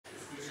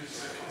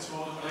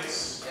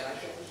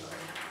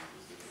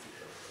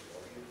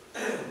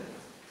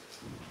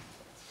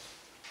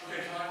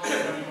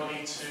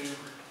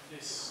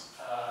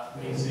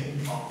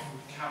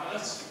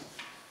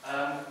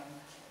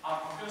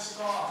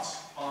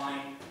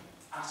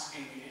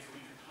asking if we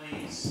could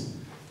please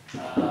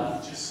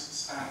just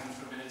stand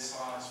for a minute's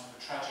silence for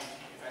the tragic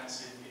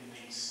events in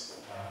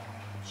Nice.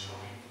 I'm sure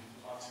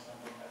we'd like to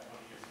remember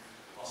everybody who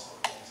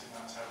lost their lives in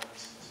that terrible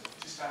incident. So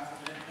just stand for a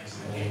minute, please.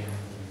 Thank you.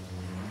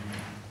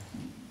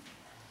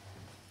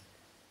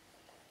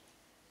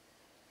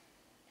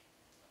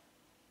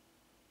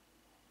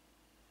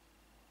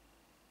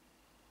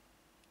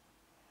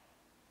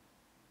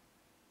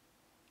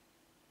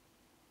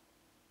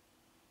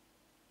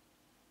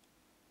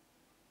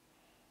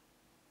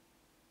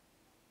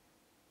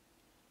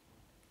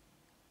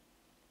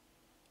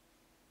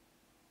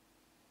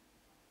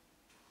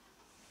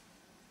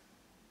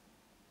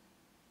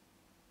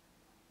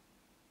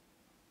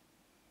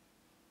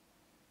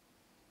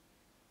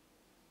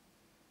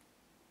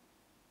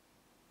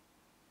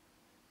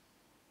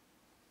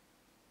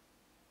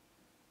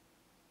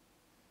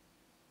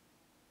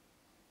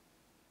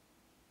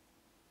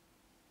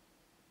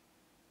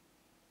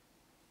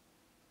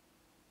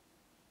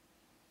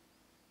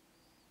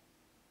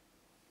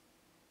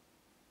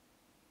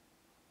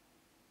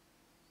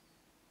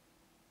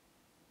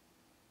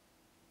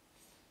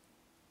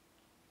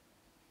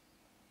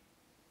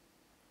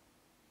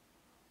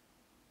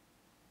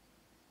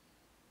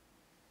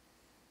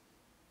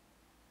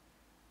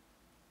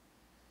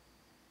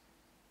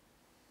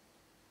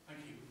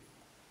 Thank you.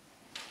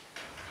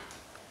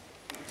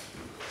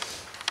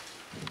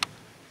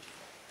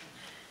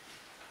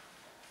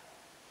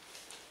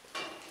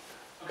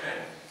 Okay.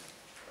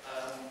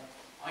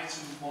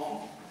 Item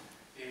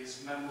 1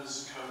 is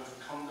Members' Code of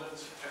Conduct,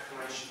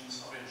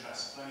 Declarations of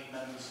Interest. Are there any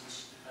members wish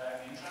to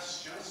declare any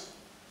interest, Stuart?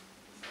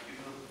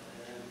 People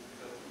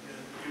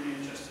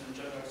Union interested in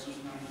job actions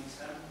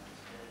 1910.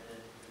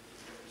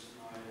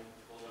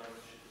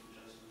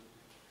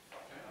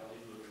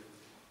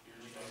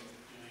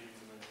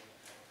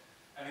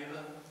 Any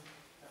other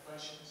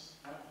declarations?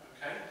 No?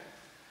 Okay.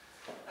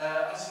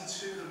 Item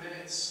 2, the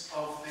minutes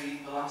of the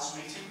last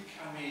meeting.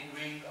 Can we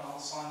agree that I'll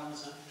sign them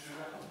as a true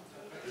record?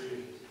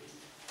 Agreed.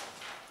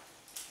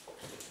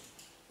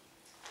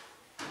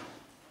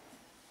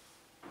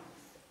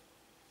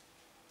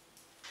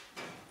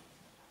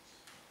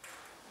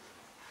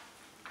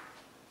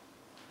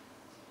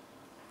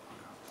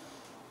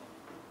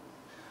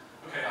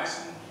 Okay,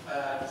 item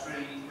 3,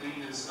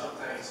 leaders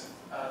update.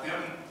 The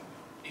only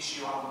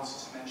issue I wanted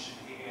to mention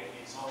here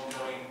is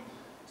ongoing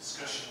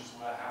discussions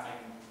we're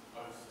having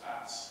both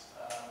at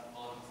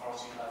local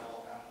authority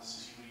level and the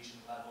city region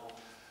level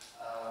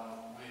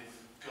with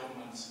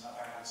government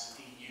about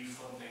EU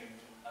funding.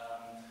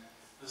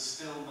 There's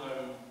still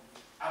no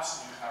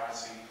absolute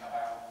clarity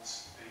about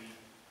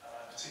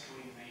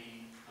particularly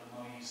the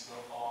monies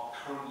that are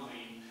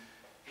currently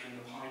in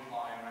the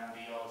pipeline around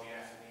the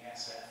RDF and the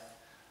SF.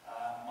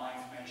 My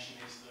information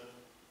is that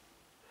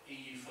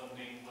EU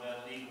funding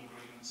where legal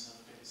agreements have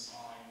been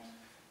signed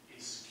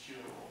is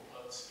secure,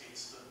 but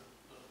it's the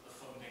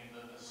funding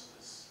that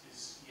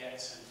is yet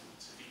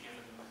to be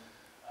given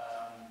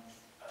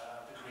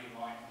the green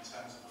light in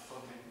terms of the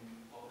funding,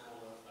 what we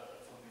call a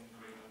funding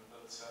agreement,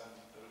 that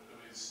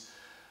there is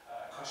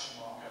a question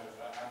mark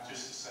over. And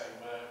just to say,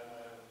 we're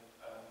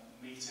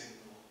meeting,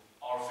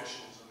 our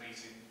officials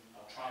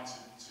are trying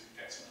to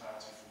get some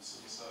clarity from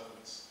civil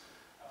servants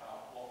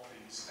about what the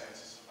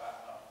status of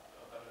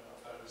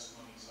those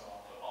monies are,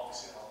 but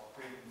obviously I'll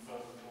bring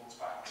further reports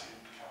back to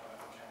Cabinet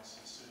and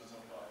Council as soon as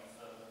I've got any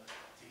further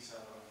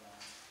detail on that.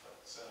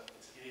 But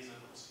it is a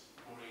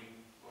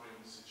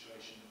worrying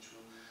situation which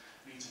we'll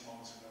need to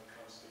monitor very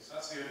closely. So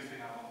that's the only thing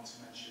I wanted to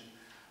mention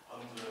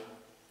under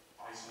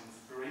item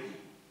 3.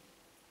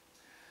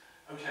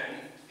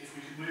 Okay, if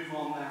we could move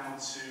on now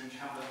to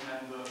Cabinet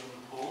member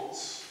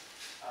reports.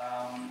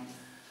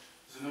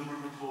 There's a number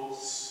of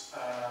reports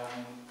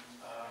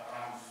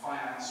around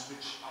finance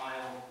which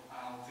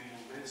I'll deal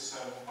with. So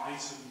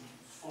item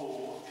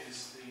 4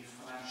 is the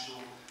financial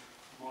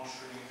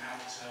monitoring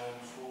outturn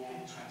for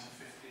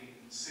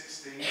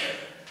 2015-16.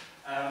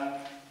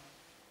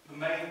 The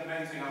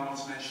main thing I want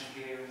to mention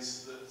here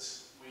is that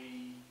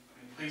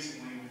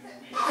pleasingly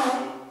we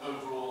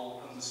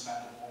overall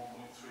underspent of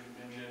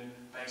 1.3 million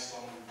based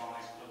on the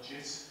revised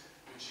budget,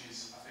 which is,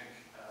 I think,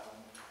 a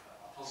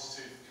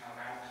positive kind of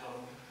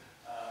outcome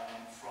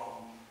from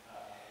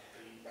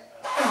the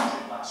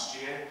budget last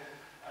year.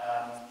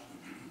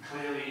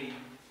 Clearly,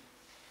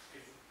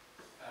 if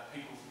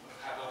people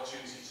have had the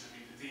opportunity to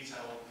read the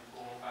detail of the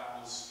report,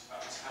 that was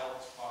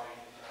helped by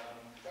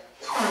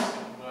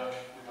work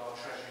with our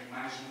Treasury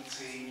management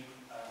team,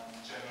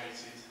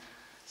 generated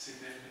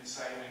significant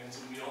savings,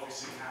 and we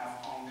obviously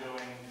have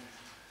ongoing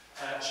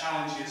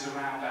challenges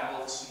around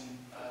adults and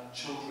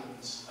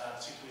children's,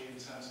 particularly in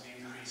terms of the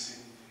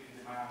increase in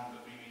demand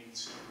that we need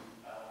to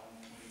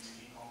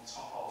keep on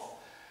top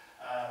of.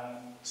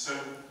 So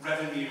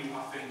revenue,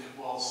 I think,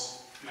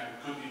 was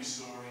a good news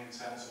story in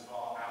terms of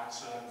our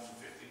outturn for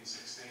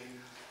 15-16.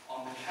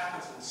 On the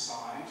capital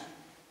side,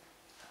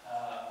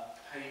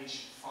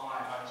 page 5,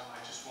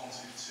 I just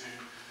wanted to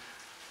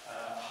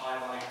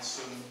highlight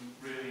some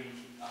really,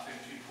 I think,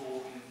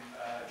 important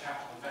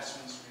capital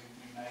investments we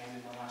made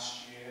in the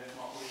last year.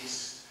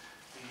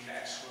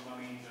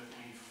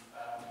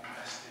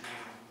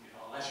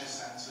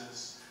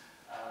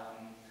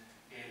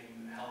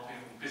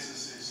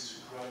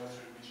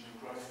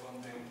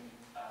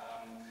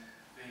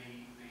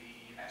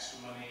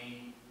 extra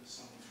money,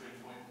 some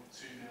 3.2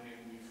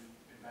 million we've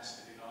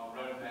invested in our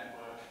road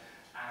network,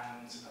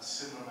 and a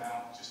similar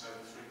amount, just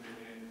over 3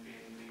 million,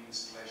 in the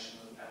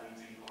installation of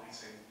LED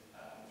lighting,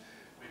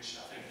 which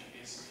I think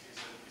is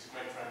a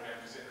great program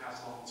because it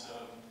has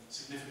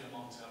significant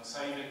long-term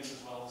savings,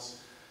 as well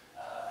as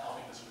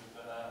helping us with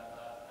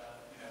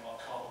our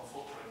carbon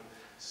footprint.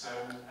 So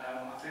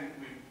I think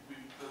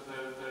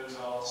those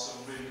are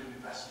some really good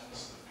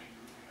investments that we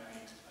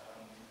made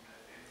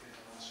in the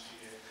last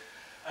year.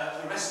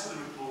 The rest of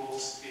the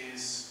report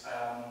is,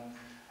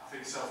 I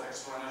think,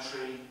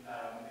 self-explanatory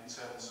in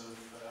terms of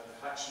the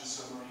collection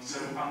summary. So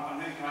I'm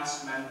really going to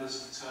ask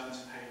members to turn to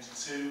page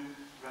 2,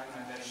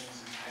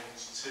 recommendations in page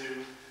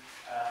 2,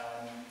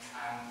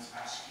 and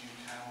ask you,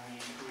 can we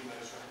agree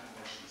those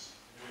recommendations?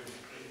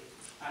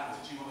 Anne,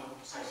 did you want to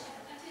say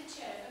something? I did,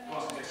 Chair.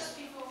 Just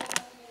before, do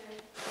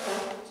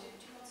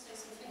you want to say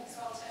something as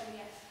well,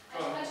 Tony? Yeah.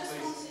 I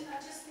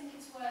just think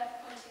it's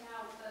worth pointing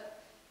out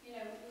that,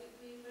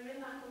 we're in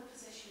that good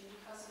position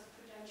because of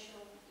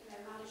prudential,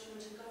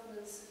 management and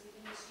governance of the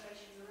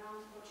administration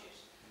around the budget.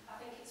 I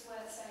think it's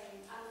worth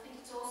saying, and I think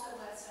it's also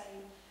worth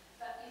saying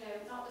that,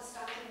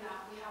 notwithstanding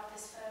that, we have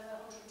this further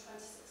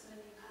 £126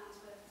 million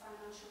worth of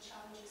financial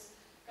challenges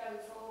going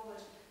forward,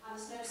 and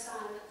there's no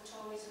sign that the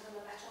Tories are going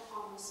to let up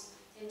on us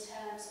in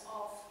terms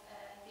of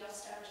the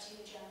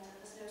austerity agenda.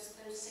 There's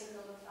no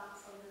signal of that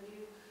from the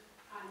new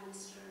Prime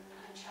Minister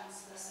and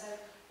Chancellor. So,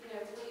 we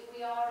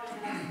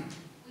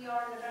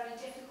are in a very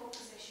difficult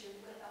position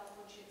with our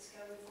budgets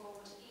going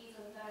forward,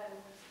 even though,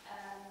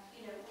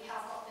 we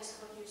have got this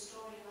good news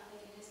story, and I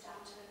think it is down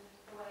to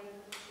the way the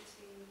budget's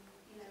been,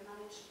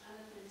 managed and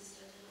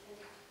administered. And I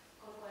think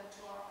good work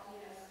to our,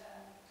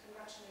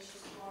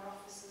 congratulations to our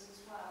officers as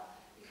well,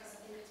 because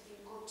I think it's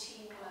been good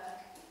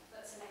teamwork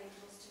that's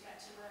enabled us to get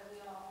to where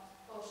we are.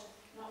 But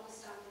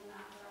notwithstanding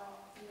that, there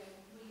are,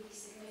 really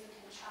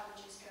significant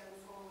challenges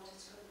going forward.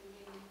 It's going to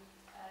be really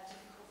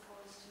difficult for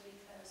us to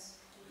meet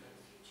those in the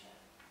future.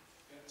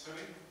 Yeah,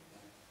 Tony?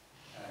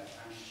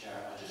 Thanks,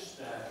 Chair. I'll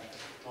just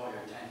draw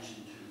your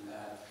attention to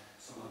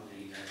some of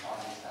the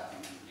projects that we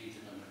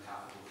completed under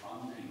capital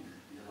funding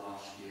in the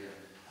last year.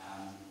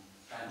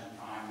 Brighton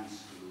Primary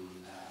School,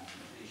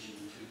 completion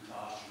of 2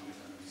 classrooms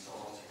and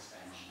resource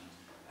extension.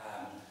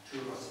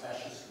 2 of our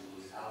special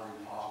schools,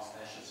 Cllr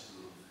Special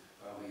School,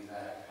 where we've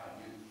had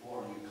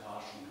 4 new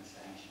classroom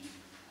extensions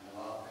and a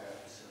welfare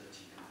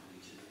facility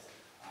completed.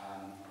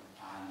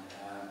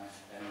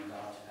 Then we've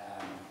got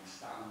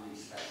Stanley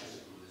Special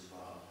School as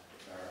well,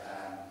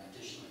 where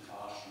additional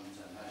classrooms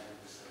and medical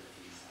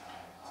facilities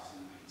have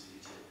been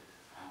completed.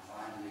 And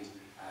finally,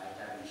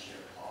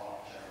 Devonshire Park,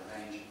 there are a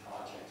range of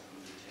projects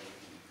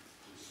undertaken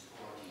to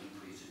support the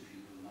increase in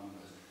pupil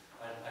numbers.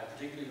 I'd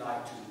particularly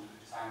like to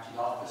thank the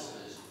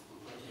officers who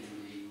put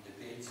in the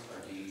bids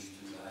for these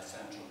to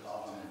central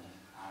government,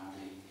 and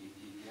the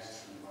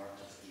excellent work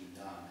that's been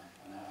done.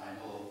 And I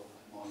know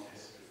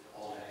most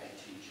all the head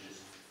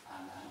teachers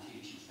and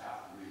teaching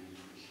staff really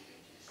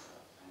appreciate this. So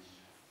thanks.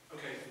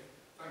 Okay,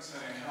 thanks,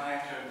 Tony. Can I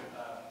echo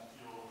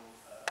your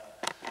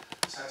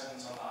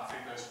sentiments on that? I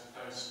think those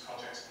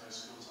projects in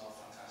those schools are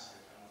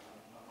fantastic, and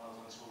well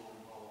done to all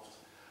involved.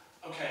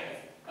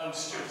 Okay,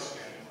 Stuart,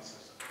 again, you want to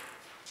say something?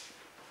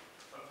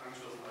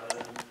 Thanks, Phil. I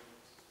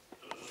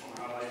just want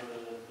to highlight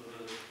the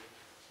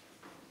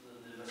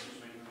investments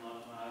made in the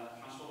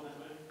transport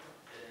network.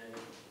 In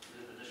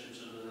addition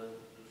to the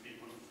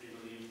 3.3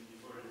 million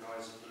you've already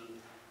advised for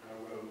our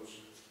roads,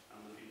 and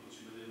the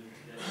 3.2 million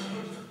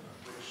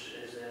which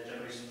is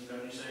generating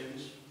revenue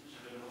savings, which is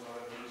a bit of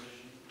our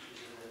organisation,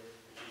 which is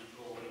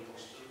all very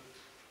positive.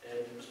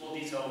 There's more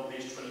detail on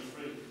page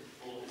 23,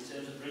 but in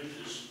terms of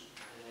bridges,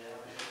 I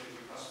think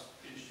the past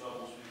page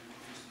 12 months we've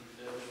increased the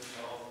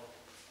refurbishment of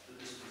the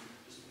distant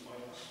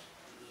bypass,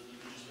 the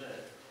bridges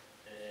there.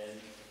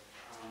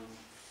 And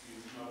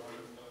we've now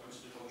appointed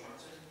the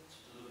contractor to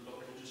deliver the dock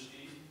bridges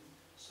scheme.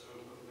 So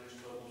over the next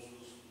 12 months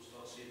we'll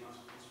start seeing that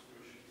come to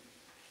fruition.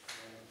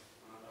 And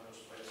I'd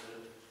just like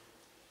to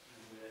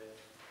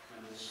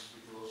commend this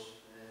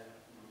because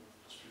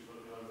as we've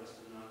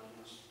invested in our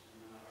infrastructure.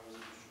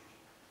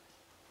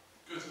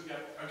 Good,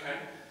 yeah,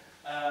 okay.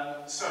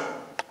 So,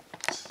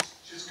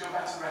 just go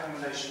back to the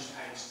recommendations,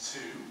 page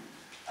 2.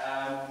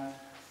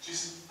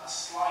 Just a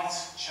slight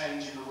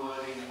change in the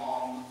wording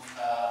on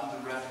under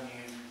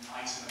revenue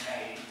item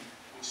A,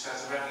 which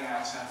says the revenue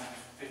item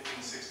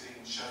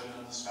 15-16 showed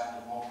an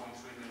underspend of 1.3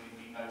 million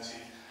be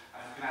noted,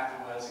 and if we can add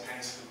the words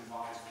against the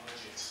revised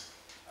budget,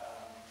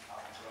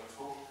 I'll be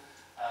grateful.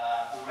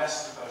 The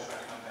rest of those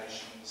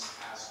recommendations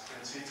as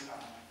printed,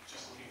 I'm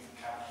just looking for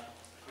cabinet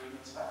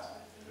agreement to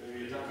that.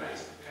 Is that great?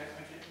 Okay,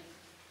 thank you.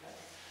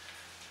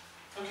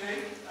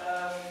 Okay,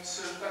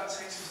 so that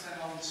takes us then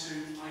on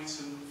to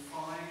item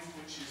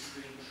 5, which is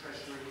the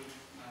Treasury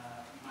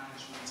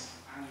Management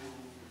Annual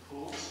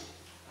Report.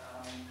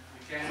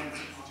 Again,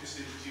 I'll just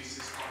introduce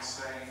this by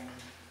saying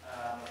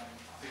I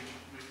think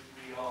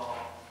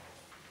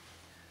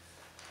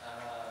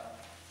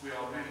we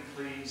are really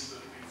pleased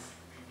that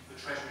the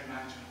Treasury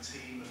Management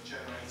team have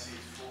generated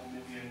 £4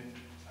 million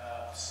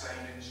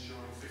savings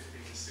during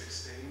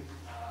 15-16.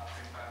 I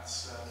think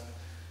that's a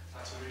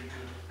really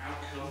good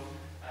outcome.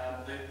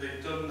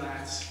 They've done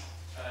that,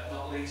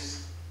 not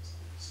least,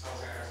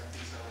 spells it out in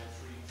detail in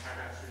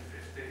paragraph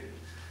 315,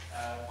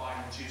 by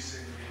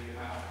reducing the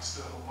amount of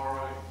external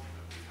borrowing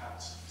that we've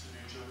had to do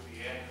during the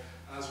year.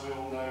 And as we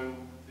all know,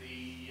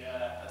 the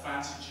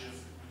advantage of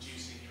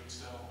reducing your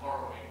external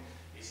borrowing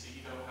is that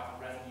you don't have a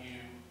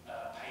revenue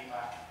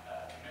payback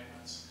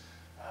commitment.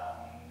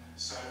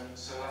 So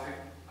I think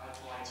I'd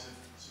like to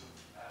sort of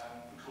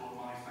record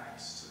my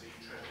thanks to the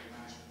Treasury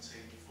Management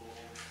team for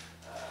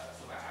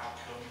that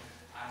outcome.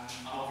 And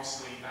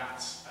obviously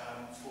that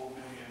 4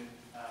 million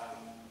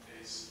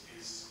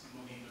is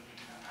money that we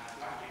can add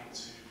back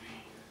into the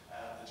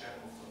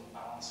general fund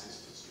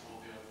balances to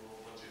support the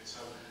overall budget. So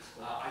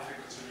I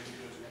think that's a really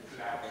good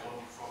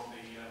outcome from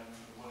the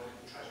work of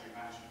the Treasury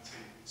Management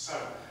team. So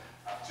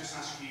I've just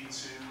asked you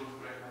to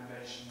look at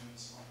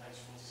recommendations on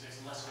page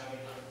 46, unless there are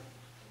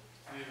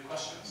any other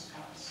questions,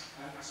 comments?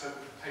 No? So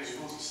page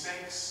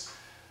 46,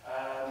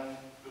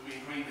 that we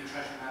agreed the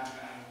Treasury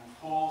Management Annual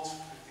Report,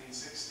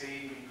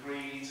 15-16, we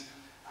agreed,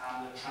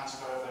 and the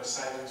transfer of those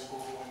savings, 4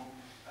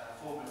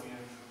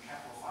 million from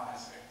capital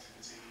financing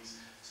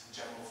activities to the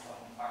general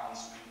fund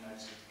balance being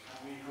noted. Can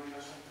we agree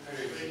those things?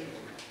 Okay.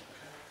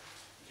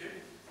 Thank you.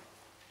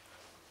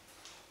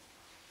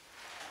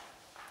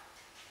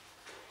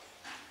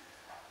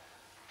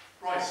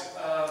 Right,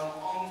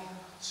 on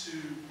to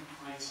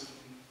item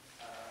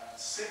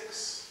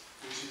 6,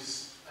 which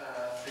is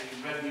the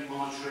revenue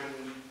monitoring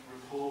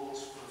report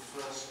for the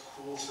first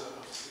quarter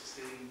of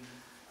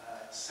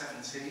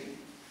 16-17.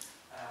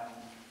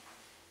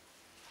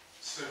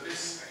 So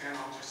this, again,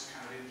 I'll just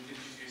kind of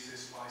introduce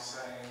this by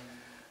saying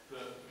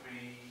that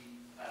we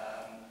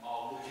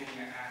are looking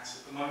at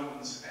the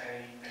moment, a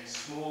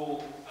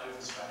small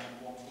overspend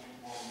of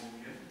 1.1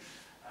 million,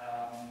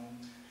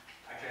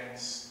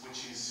 against,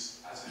 which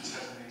is, as it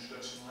says in the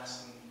introduction,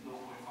 less than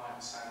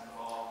 0.5% of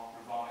our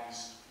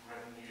revised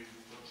revenue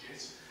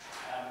budget.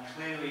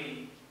 Clearly,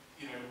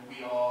 you know,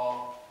 we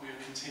are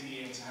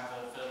continuing to have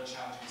a fairly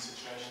challenging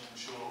situation. I'm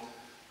sure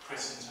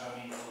Chris and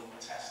Tony will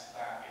attest to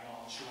that in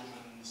our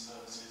children's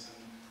services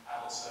and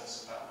adult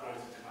services about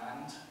growth of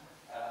demand.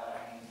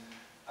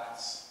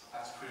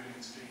 That's proving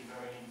to be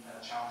very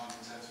challenging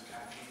in terms of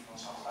kind of keeping on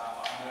top of that.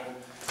 But I know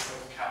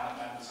both cabinet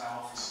members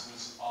and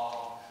officers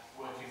are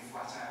working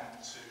flat out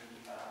to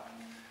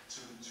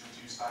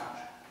reduce that.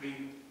 I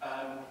mean,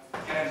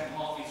 again,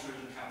 partly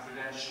through the kind of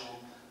prudential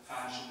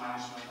financial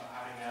management of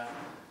having a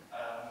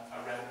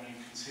revenue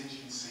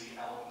contingency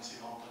element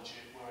in our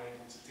budget, we're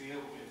able to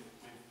deal with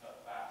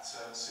that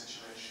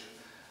situation.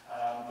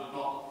 But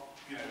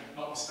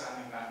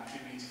notwithstanding that, we do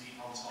need to keep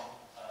on top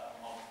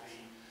of the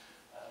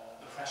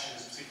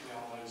pressures, particularly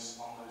on those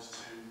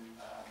two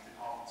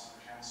departments of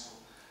the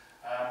council.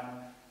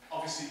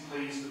 Obviously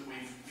pleased that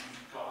we've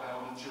got an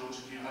element of George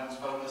New Homes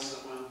bonus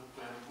that we're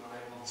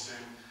able to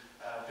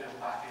build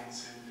back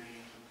into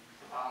the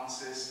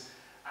balances.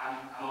 And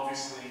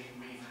obviously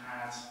we've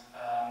had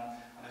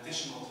an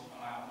additional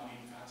amount of money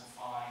we've had to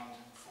find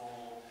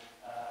for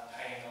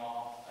paying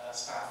our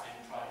staff in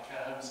private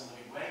care homes a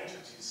living wage,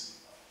 which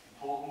is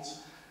important.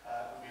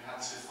 We've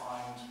had to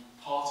find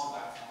part of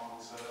that from our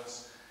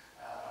reserves,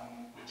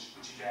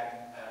 which again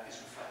is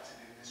reflected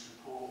in this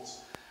report.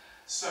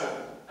 So,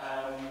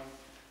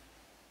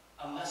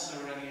 unless there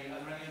are any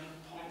other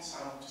points,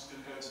 I'm just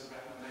going to go to the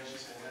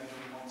recommendations here. Does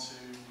anybody want to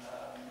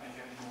make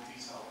any more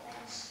detailed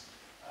points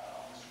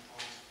on this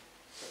report?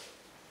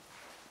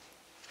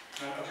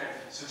 No?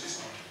 Okay, so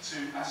just to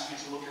ask you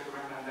to look at the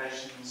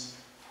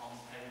recommendations on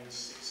page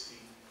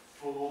 64.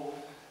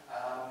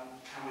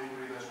 Can we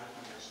agree those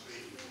recommendations?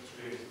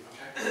 Okay,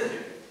 thank you.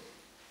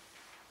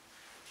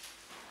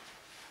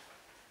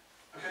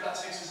 Okay, that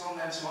takes us on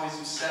then to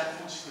item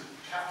 7, which is the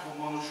capital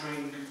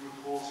monitoring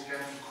report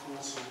again for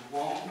quarter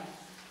 1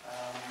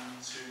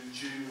 to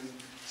June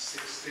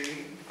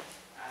 16.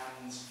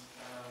 And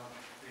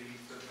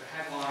the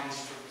headlines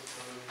for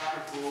that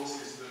report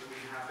is that we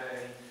have a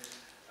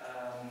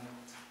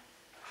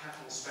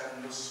capital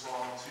spend thus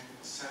far of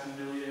 2.7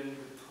 million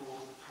with the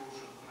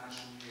quarter of the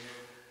financial year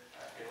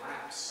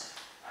elapsed.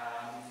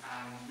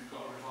 And we've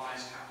got a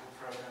revised capital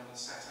programme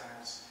that's set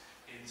out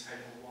in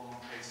table 1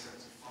 on page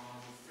 75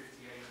 of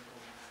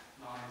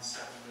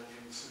 58.97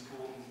 million. Some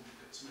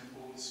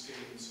important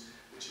schemes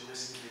which are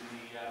listed in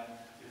the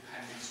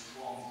appendix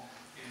 1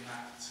 in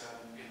that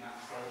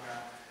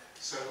programme.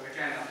 So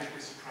again, I think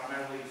this is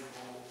primarily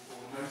for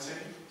the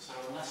noting. So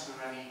unless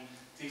there are any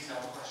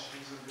detailed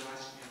questions, I'm going to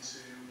ask you to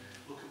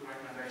look at the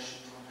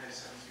recommendations on page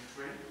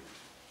 73.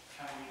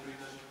 Can we agree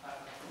those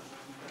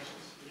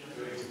recommendations? Yeah.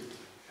 Okay,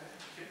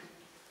 thank you.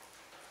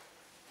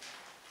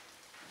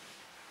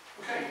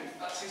 Okay,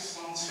 that takes us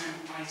on to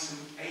item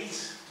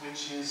 8,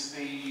 which is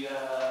the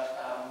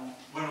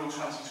Wirral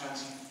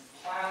 2020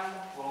 plan.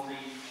 One of the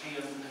key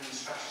underlying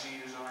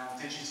strategies is around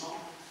digital.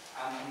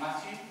 And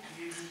Matthew, could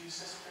you introduce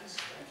this, please?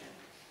 Thank you.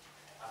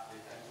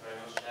 Absolutely, thank you very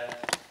much.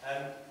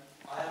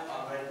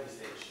 I'm very pleased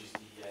to introduce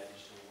the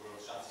digital Wirral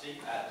strategy.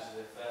 This is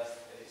the first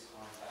of its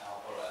kind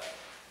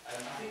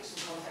think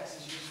some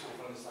context is useful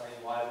for understanding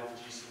why we're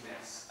producing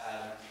this.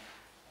 I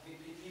think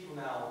people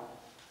now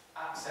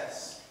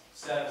access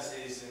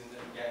services and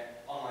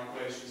get online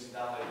groceries and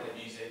download their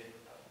music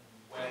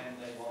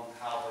when they want,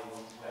 how they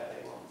want, where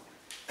they want.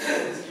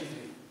 Excuse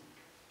me.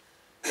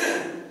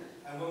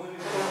 And when we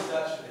were doing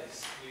research for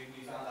this,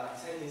 we found out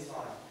in 10 years'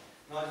 time,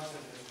 90% of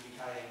us will be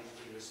carrying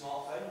either a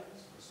smartphone,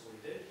 as we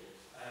already do,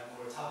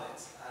 or a tablet.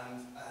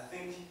 And I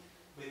think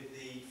with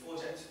the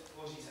 4G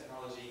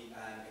technology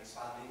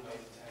expanding both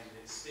in terms of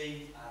its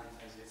speed and in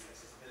terms of its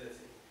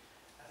accessibility,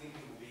 I think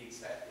we will be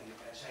expecting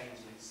a change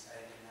in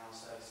how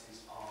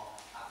services are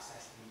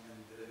accessed and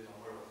delivered on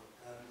Wirral.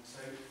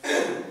 So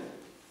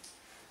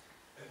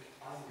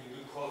I think a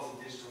good quality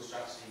digital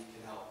strategy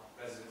can help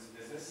residents and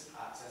business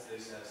access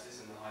those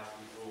services and the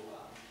high-speed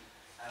broadband.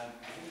 I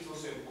think it's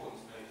also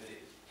important to note that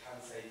it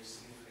can save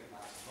significant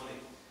amounts of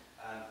money,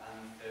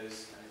 and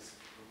it's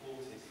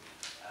reported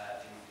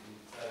in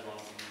third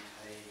one on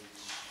page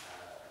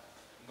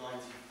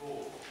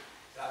 94.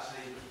 So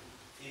actually,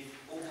 if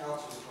all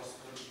councils across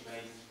the country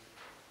made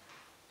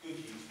good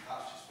use,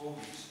 perhaps just full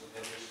use of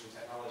their digital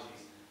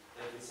technologies,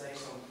 they could save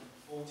some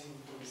 £14.7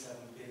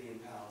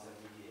 billion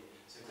every year.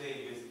 So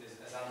clearly,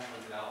 as Anne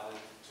pointed out, the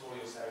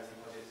Tory austerity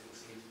projects that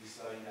seem to be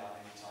slowing down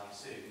anytime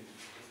soon,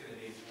 it's going to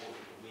be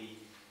important that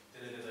we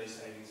deliver those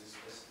savings as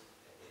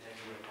in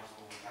every way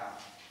possible we can.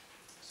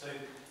 So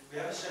we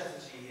have a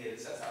strategy here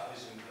that sets out a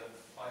vision that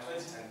by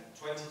 2020,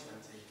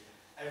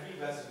 every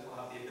resident will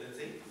have the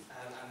ability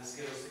and the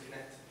skills to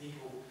connect to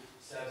people,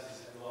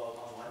 services and the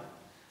world online.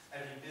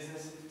 Every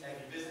business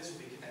will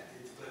be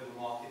connected to global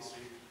markets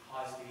through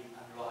high-speed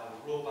and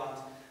reliable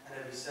broadband, and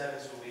every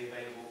service will be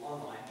available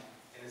online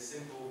in a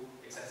simple,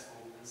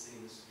 accessible and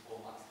seamless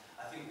format.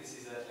 I think this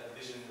is a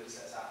vision that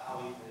sets out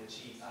how we can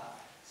achieve that.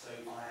 So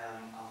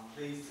I'm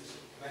pleased to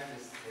commend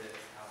this to the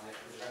Cabinet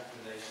with a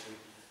recommendation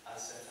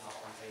as set out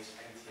on page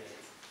 88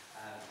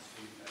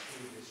 to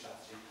approve this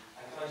strategy.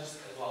 And can I just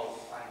as well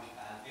thank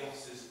the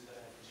officers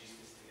that have produced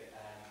this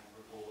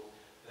report,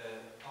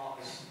 the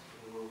partners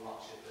in the Rural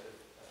Partnership that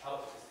have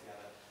helped us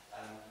together,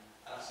 and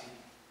actually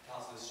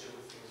Cllr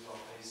Stuart Whittingham as well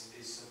for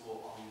his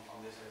support on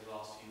this over the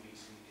last few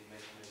weeks in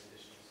making those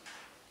additions.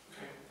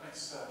 Okay,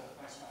 thanks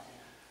Matthew.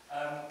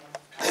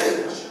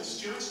 Questions?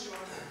 Stuart, do you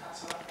want to add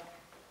to that?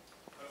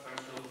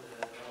 Thanks, Bill.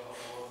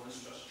 On this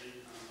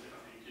strategy, I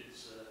think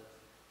it's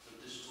the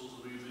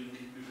digital's a moving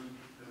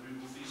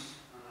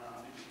feast.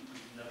 I think we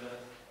can never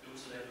go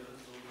to there with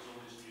it. There's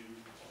always new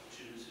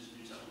opportunities,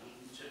 new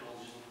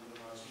technologies on the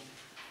horizon.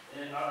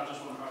 I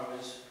just want to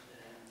highlight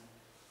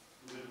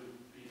the work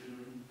we've been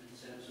doing in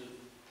terms of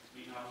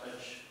meeting our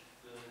pledge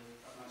for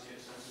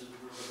 98% of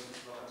rural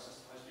residents will access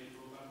to high-speed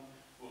broadband.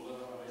 But we're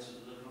on our way to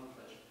delivering on the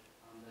pledge.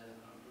 And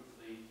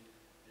hopefully,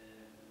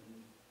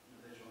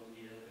 later on in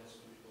the year, we'll be able to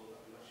report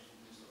that we've actually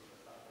completed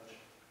that pledge.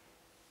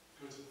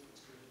 Good,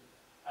 that's good.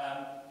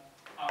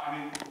 I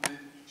mean,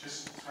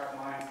 just throughout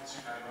my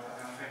two-day,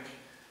 I think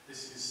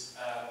this is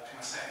kind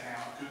of setting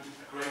out a good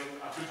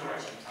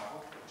direction of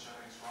travel, which I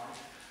think is right.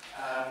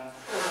 A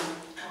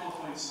couple of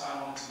points that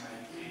I wanted to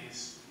make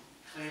is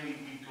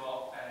clearly we've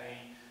got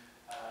a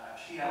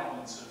key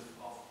element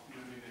of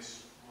moving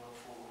this work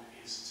forward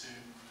is to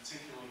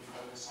particularly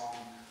focus on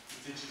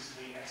the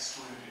digitally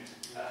excluded.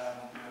 There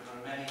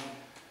are many,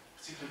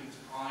 particularly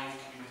deprived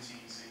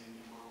communities in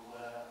rural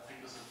where I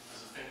think there's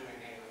a figure in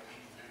here of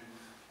people who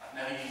have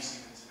never used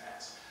the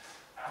internet,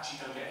 actually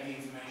don't get any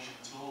information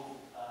at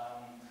all.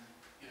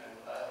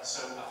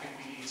 So I think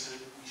we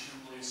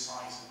shouldn't lose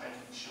sight of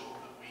making sure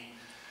that we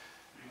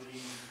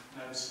leave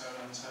no stone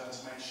unturned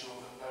to make sure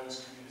that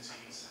those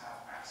communities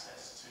have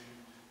access to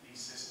these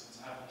systems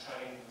and have the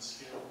training and the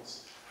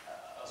skills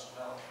as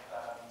well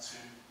to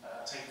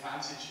take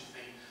advantage of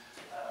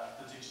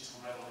the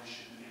digital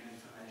revolution in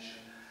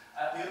information.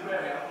 The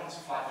other area I want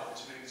to flag up,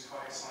 which I think is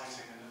quite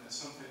exciting and it's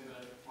something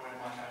that we're in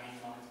my kind of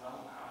economic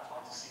development how I'd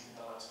like to see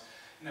developed.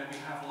 We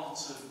have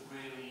lots of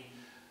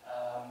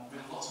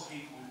lots of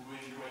people with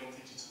really great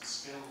digital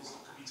skills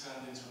that could be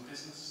turned into a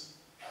business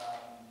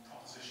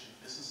proposition,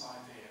 business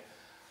idea.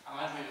 And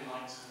I'd really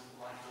like us to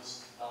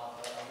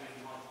develop a really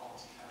high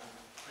quality kind of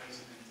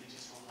creative and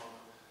digital hub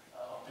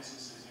of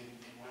businesses in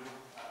Wirral.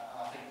 And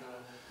I think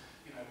that,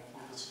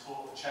 with the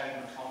support of the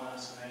Chamber of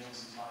Commerce and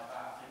agencies like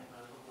that, I think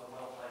they're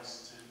well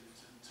placed to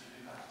do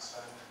that. So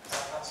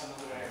that's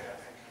another area I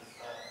think of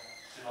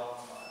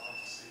development that I'd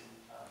like to see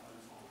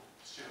move forward.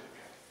 Stuart,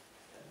 again.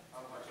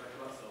 I'd like to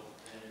echo that, Phil.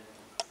 I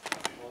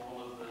think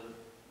one of the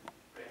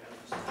great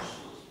benefits of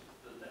digital is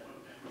the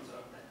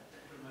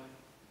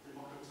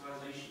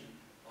democratisation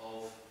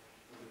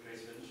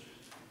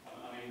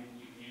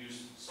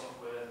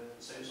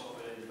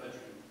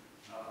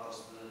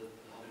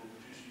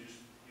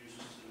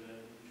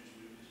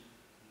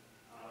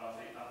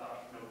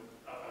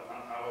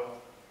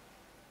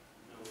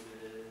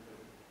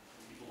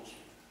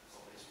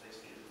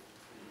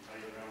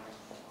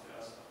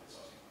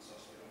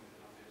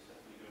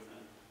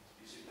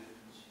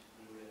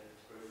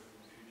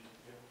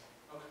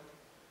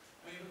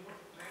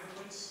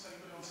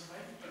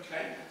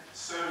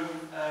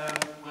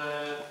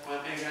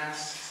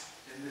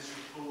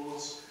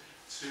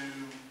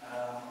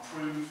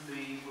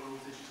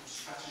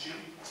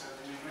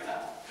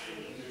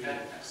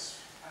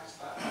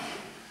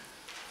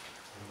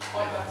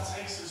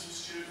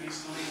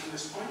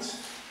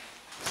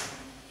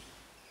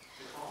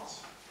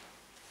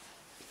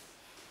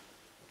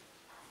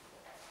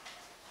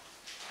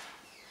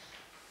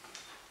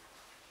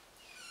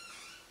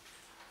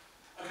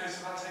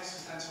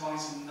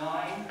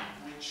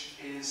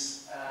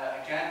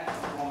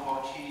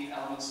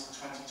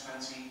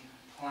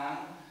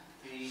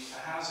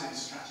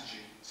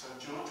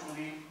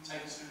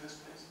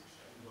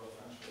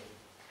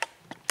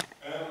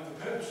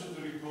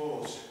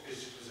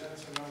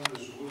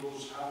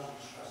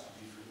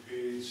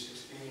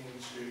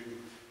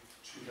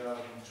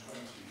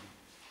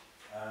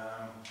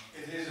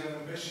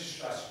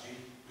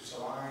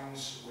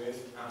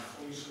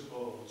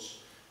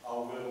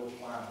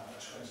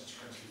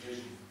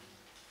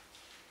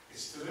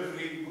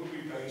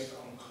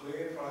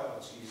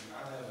expertise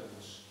and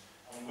evidence,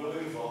 and will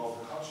involve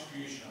the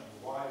contribution of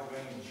a wide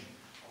range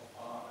of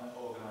partner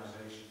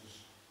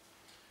organisations.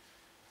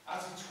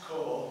 At its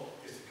core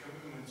is the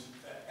commitment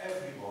that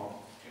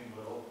everyone in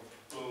Wirral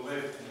will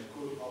live in a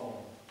good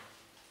home,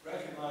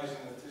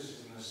 recognising that this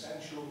is an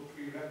essential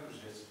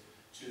prerequisite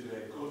to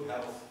their good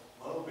health,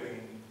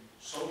 well-being,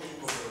 social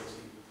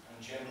mobility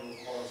and general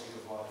quality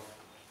of life.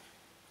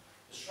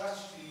 The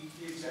strategy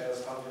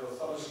details how the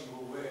authority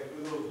will work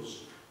with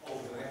others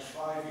over the next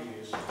 5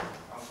 years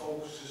and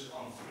focuses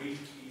on 3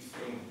 key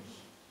things.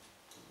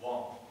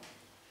 1.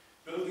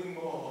 Building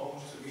more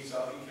homes to meet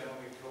our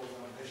economic growth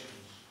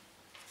ambitions.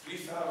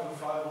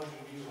 3,500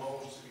 new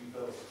homes to be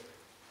built.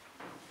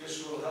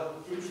 This will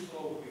help boost the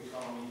local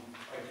economy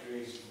by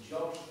creating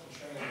jobs and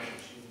training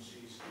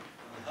opportunities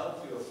and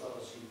help the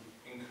authority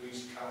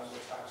increase council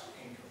tax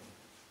income.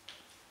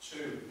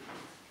 2.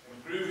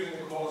 Improving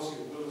the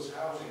quality of Wirral's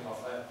housing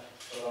offer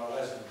for our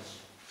residents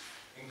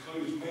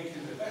includes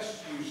making the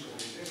best use of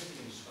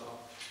existing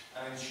stock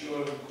and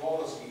ensuring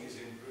quality is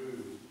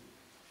improved.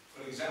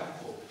 For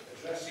example,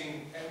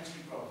 addressing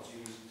empty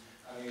properties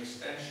and the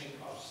extension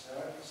of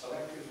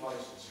selective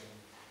licensing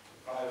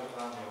for private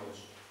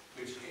landlords,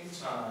 which in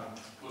time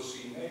will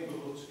see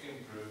neighbourhoods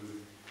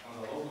improve and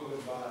the local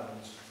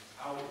environment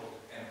outlook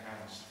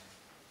enhanced.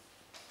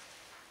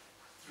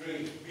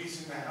 3.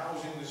 Meeting the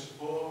housing and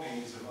support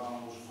needs of our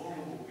most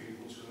vulnerable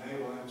people to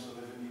enable them to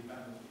live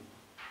independently,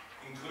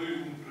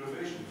 including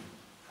provision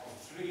of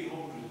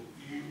 300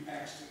 new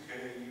extra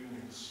care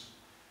units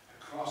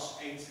across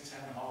 8 to 10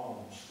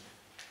 homes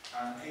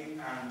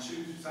and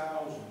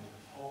 2,000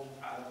 home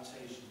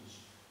adaptations.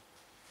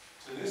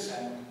 To this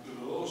end,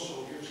 we will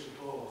also give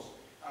support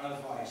and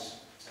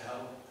advice to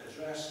help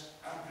address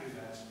and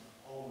prevent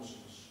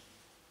homelessness.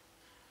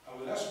 I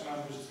would ask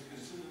members to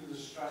consider the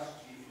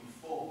strategy in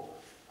full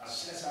as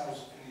set out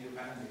in the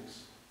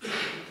appendix.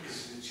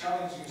 This is a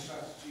challenging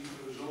strategy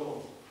for us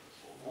all,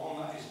 but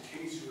one that is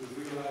key to us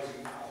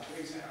realising our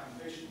greater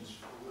ambitions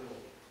for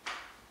Wirral.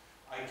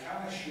 I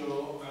can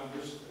assure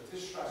members that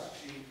this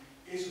strategy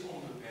is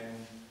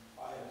underpinned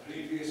by a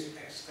previous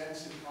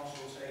extensive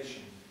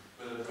consultation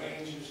with a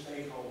range of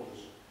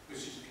stakeholders, which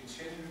is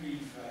continually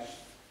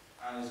refreshed,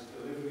 and his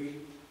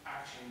delivery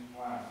action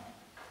plan,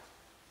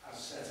 as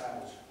set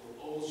out, will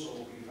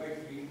also be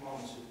regularly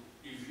monitored,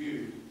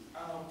 reviewed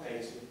and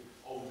updated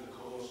over the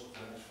course of the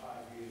next 5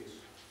 years.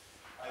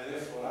 I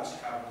therefore ask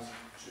Cabinet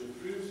to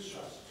approve the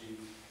strategy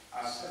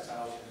as set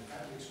out in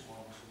Appendix 1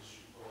 to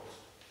this report.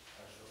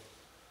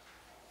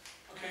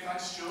 Okay,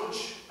 thanks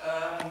George.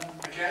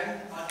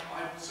 Again,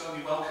 I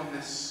certainly welcome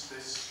this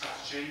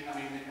strategy. I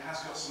mean, it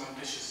has got some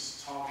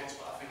ambitious targets,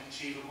 but I think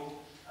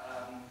achievable.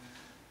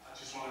 I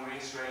just want to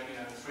reiterate,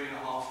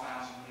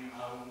 3,500 new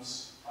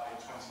homes by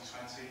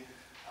 2020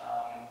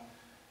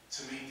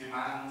 to meet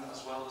demand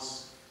as well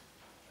as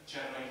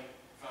generate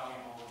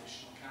valuable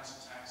additional council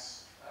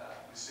tax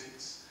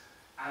receipts.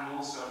 And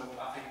also,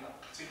 I think a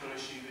particular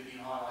issue that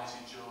you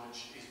highlighted,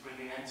 George, is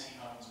bringing empty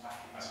homes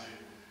back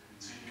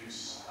into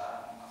use.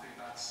 I think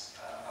that's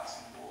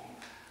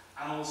important.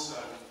 And also,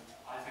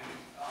 I think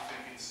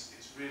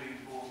it's really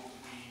important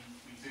that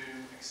we do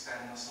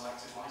extend the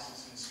selective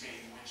licensing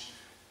scheme, which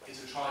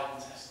is a tried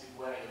and tested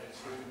way of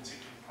improving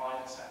particularly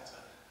private sector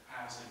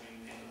housing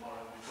in the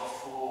borough. We've got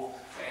 4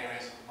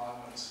 areas at the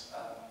moment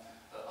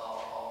that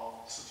are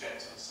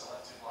subject to the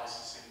selective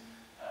licensing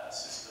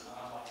system, and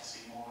I'd like to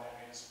see more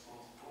areas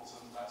brought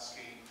under that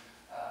scheme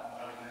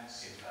over the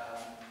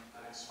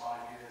next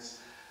 5 years.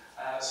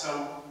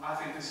 So I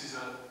think this is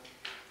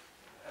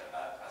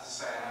as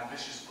I say, an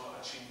ambitious but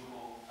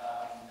achievable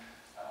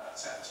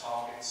set of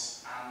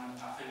targets, and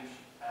I think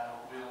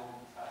will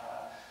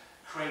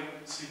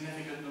create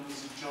significant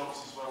numbers of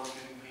jobs as well as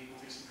giving people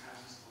decent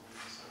houses to live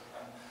in. So,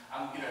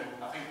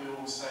 and I think we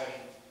always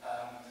say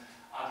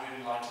I'd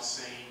really like to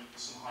see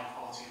some high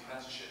quality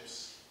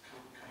apprenticeships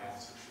come out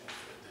of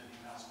the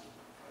new house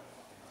building program.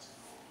 I think that's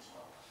important as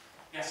well.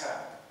 Yes,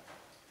 Anne?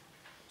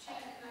 Chair,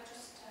 can I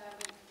just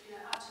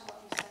add to what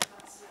you said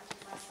about the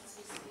selective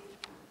licensing scheme?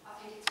 I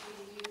think it's been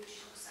a huge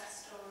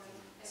success story.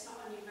 It's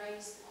not only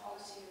raised the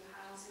quality of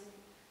housing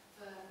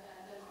for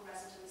local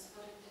residents,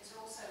 but it's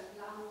also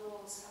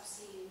landlords have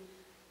seen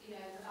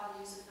the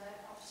values of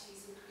their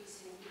properties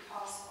increasing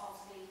because of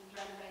the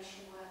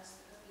renovation works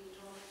that have been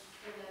done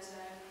in those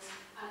areas,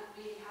 and it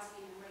really has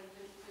been a great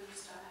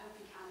boost. I hope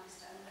we can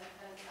extend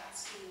that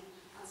scheme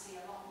and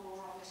see a lot more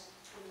of it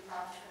in the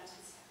private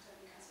rented sector,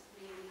 because it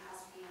really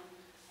has been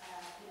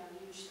a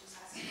huge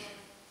success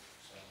story.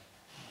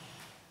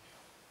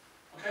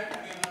 Okay,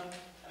 any other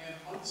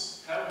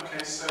points? No?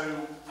 Okay, so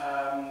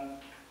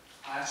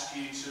I ask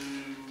you to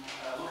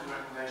look at the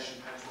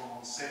recommendation, page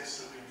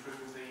 116, that we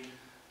improve the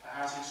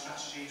housing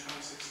strategy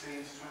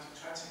 2016 to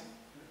 2020.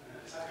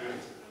 Is that good?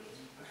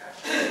 Okay,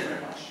 thank you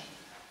very much.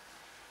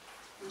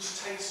 Which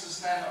takes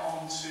us then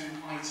on to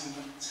item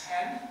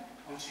 10,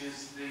 which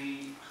is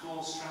the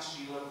Cllr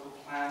Strategy Local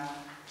Plan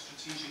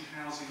Strategic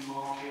Housing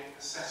Market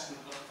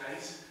Assessment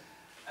Update.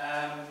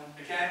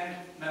 Again,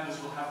 members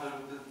will have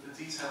the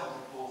detailed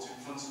report in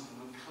front of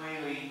them, and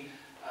clearly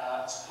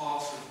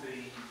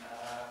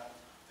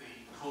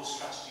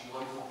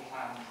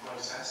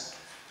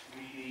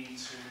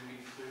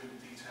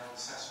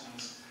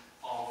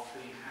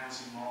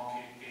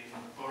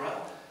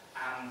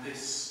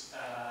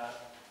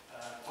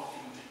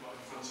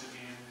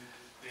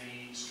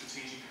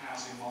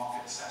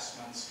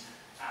assessment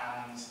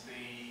and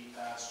the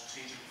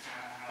strategic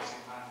housing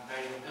plan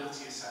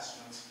availability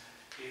assessment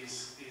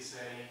is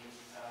a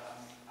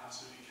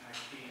absolutely kind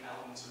of key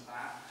element of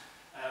that.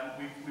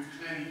 We've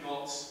clearly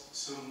got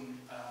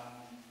some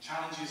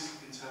challenges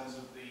in terms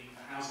of the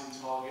housing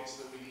targets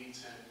that we need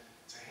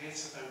to hit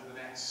over the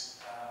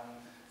next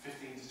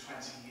 15 to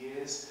 20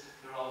 years.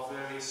 There are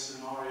various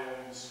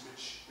scenarios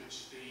which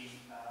the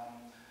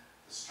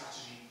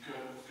strategy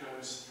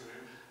goes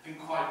through. I think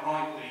quite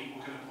rightly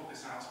we're going to put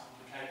this out to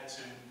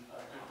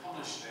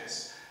publish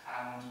this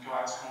and go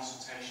out to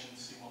consultation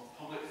to see what the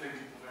public think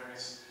of the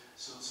various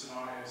sort of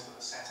scenarios that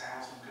are set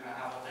out. We're going to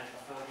have a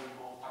further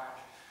report back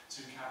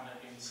to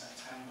Cabinet in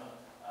September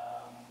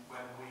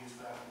when we've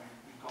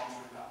gone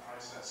through that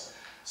process.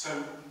 So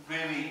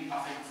really, I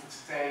think for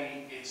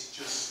today, it's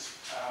just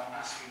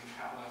asking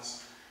Cabinet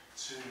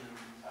to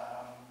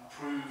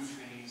approve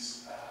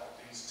these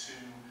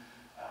two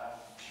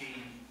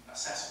key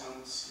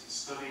assessments and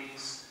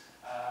studies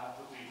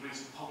that we agreed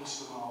to publish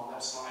them on our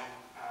website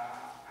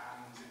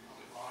and in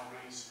public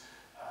libraries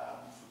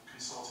for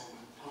consulting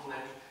with the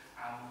public,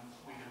 and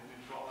we've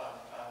got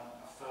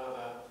a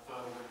further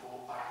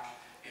report back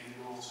in the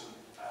autumn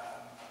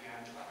at the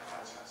end of that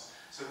process.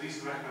 So these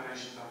are the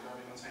recommendations I'm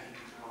going to take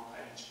you through on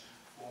page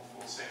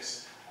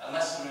 146.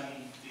 Unless there are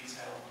any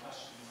detailed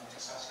questions, I'll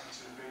just ask you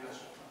to agree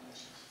those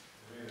recommendations.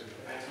 Agreed.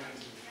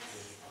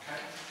 Okay.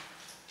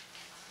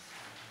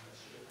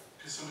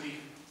 Could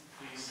somebody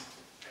please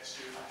get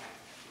Stuart back in?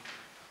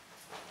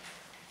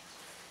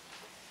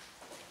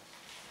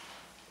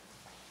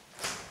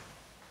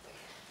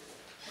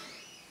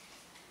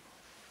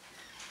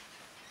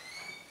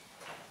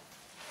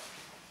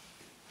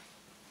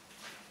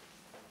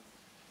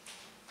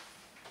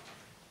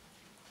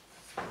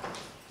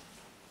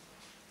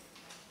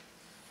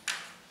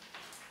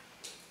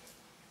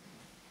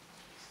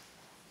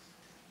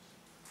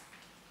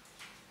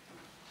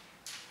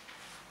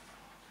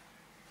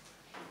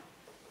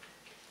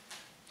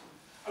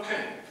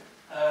 Okay,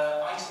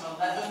 item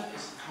 11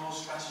 is the Cllr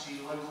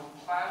Strategy Local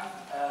Plan,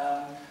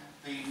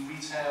 the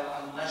Retail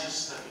and Leisure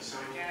Study. So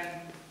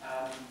again,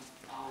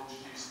 I'll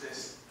introduce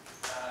this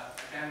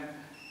again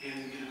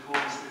in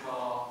accordance with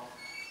our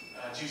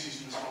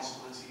duties and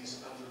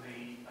responsibilities under the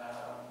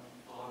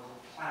local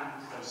plan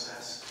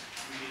process.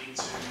 We need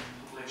to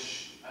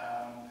publish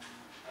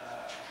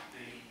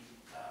the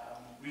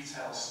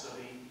retail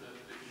study that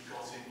you've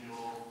got in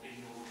your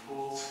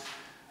report.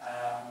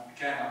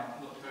 Again,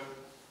 I'm not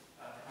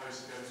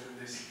propose to go through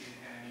this in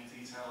any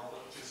detail,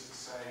 but just to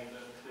say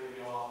that clearly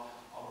our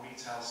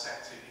retail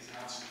sector is an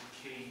absolutely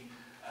key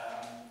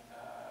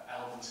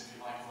element, if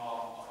you like,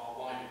 of our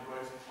wider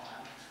growth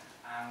plan.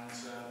 And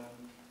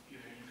you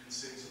can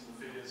see some of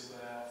the figures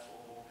there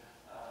for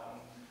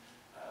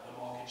the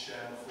market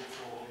share and the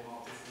footfall in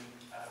our different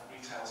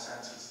retail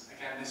centres.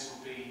 Again, this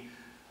will be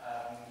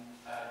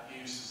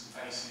used as the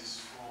basis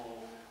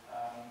for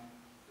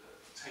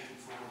taking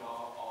forward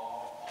our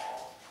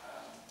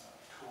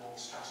core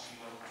strategy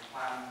local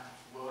plan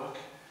work,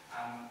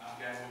 and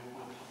again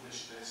we'll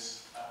publish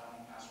this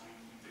as we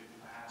did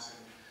with the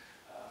housing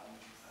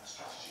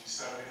strategy.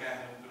 So again,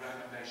 the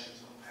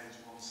recommendations on page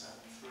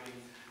 173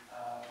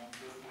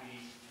 that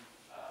we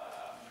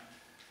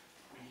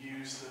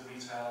use the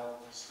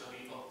retail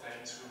study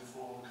update to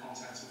inform the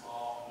content of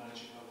our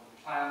emerging local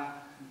plan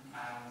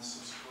and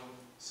subsequent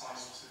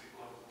site-specific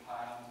local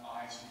plan.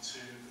 Item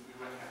 2, that we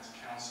recommend to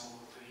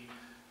Council that the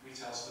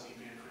retail study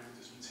be approved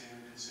as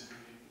material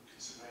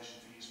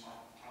consideration for use by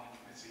the Planning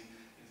Committee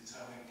in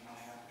determining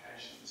planning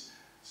applications.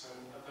 So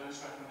are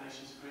those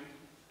recommendations agreed?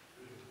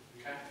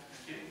 Okay,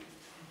 thank you.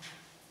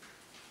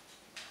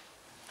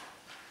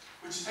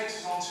 Which takes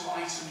us on to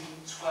item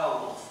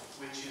 12,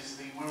 which is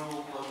the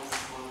Wirral Global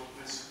Flood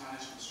Risk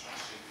Management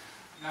Strategy.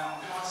 Now,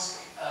 I'm going to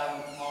ask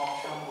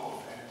Mark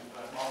Campbell,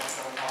 Mark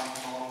Campbell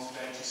come along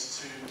today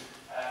just to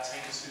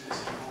take us through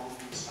this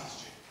important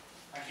strategy.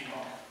 Thank you,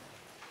 Mark.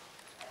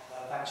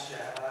 Thanks,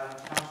 Chair.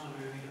 Councillor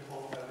moving the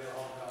portfolio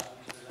on to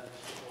present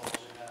this report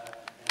in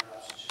our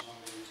absence on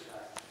leave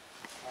today.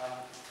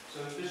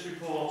 So this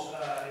report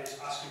is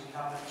asking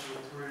Cabinet to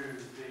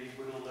approve the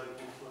Wirral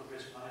Local Flood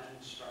Risk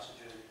Management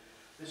Strategy.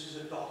 This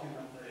is a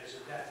document that is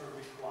a DEFRA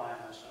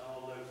requirement, and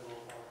all local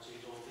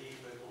authorities, or the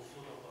local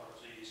flood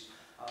authorities,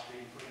 have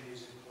been putting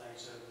these in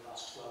place over the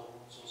last 12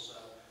 months or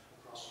so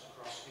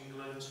across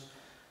England.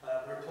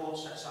 The report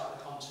sets out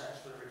the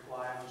context for the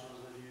requirement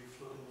under the new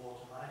Flood and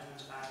Water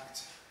Management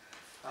Act.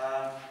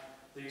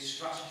 The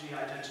strategy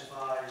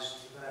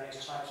identifies the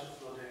various types of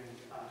flooding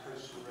and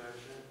coastal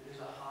erosion. It is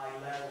a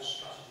high-level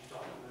strategy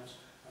document,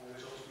 and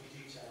there is obviously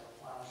detailed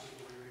plans that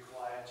will be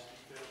required to be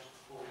built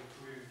or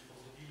improved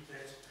underneath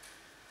it.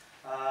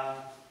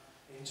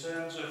 In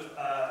terms of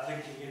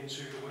linking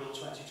into the Wirral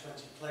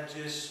 2020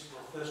 pledges,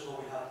 well, first of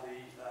all, we had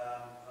the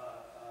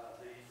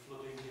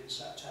flooding in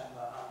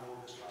September and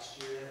August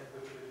last year,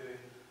 which we're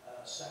doing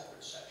a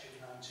separate Section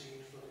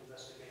 19 flood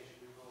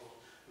investigation report,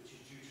 which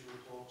is due to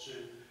report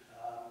to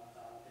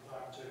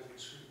Environment Open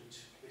Scrutiny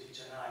Committee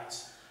tonight.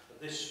 But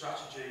this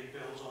strategy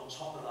builds on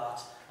top of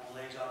that and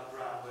lays out the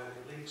groundwork.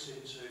 It links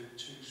into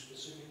 2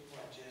 specific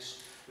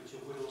pledges, which are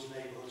Wirral's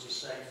neighbourhoods are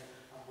safe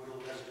and Wirral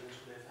residents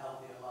live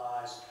healthier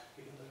lives.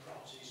 Given the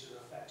properties that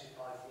are affected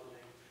by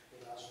flooding,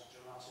 it has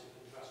dramatic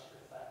and drastic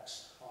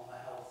effects on the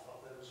health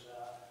of those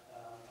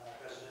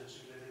residents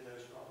who live in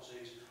those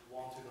properties,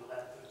 one through the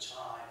length of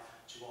time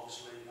to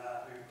obviously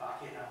move back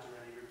in after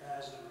any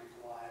repairs that are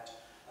required,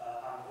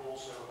 and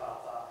also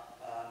about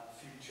that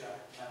future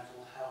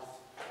mental health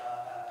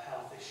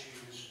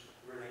issues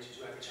related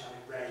to every time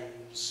it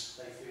rains,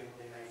 they feel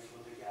they may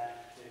flood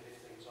again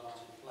if things aren't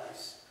in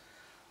place.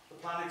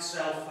 The plan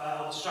itself,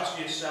 the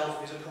strategy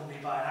itself, is accompanied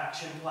by an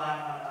action plan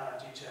and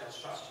a detailed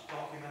strategy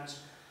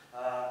document.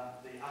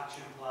 The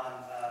action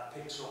plan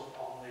picks up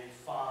on the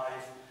 5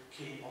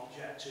 key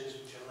objectives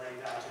which are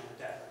laid out in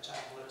the DEFRA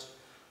template.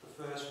 The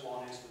first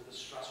one is that the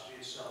strategy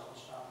itself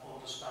must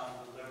understand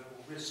the local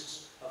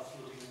risks of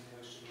flooding and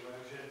coastal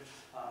erosion.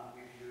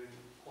 We've been doing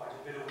quite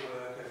a bit of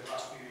work over the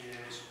last few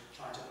years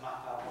trying to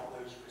map out what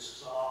those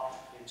risks are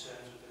in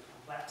terms of the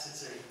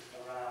complexity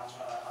around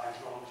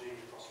hydrology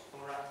across the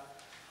borough.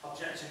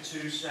 Objective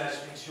 2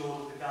 says ensure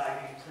that the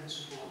guiding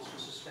principles for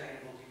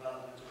sustainable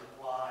development are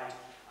applied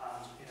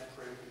and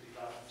inappropriate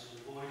development is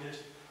avoided.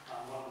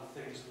 And one of the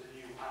things that the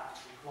new Act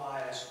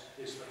requires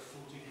is that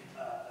flooding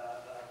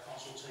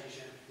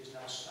consultation is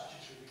now a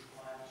statutory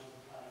requirement of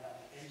the planning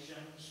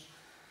applications.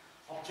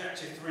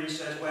 Objective 3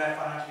 says where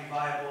financially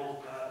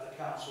viable, the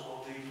council or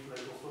the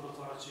local flood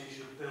authority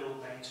should build,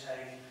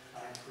 maintain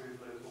and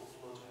improve local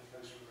flood and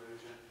coastal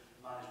erosion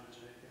management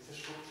and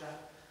infrastructure.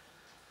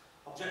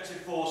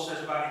 Objective 4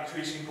 says about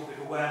increasing public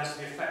awareness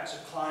of the effects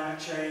of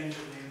climate change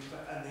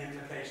and the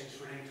implications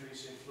for an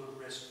increase in flood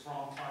risk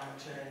from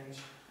climate change.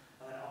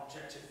 And then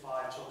Objective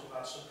 5 talks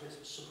about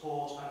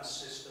support and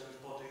assist those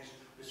bodies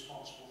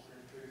responsible for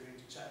improving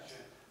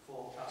detection,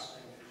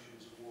 forecasting,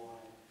 issues and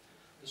warning.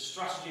 The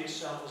strategy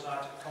itself has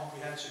had a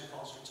comprehensive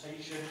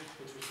consultation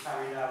which was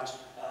carried out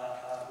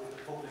with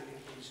the public and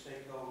key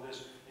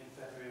stakeholders in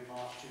February and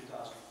March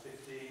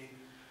 2015.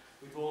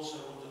 We've also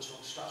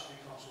undertook statutory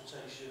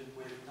consultation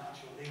with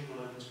Natural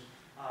England,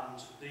 and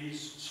these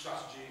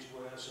strategies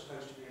were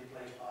supposed to be in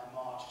place by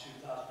March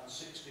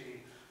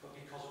 2016, but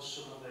because of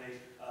some of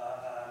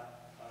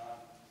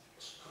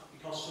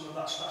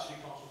that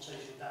statutory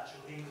consultation with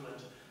Natural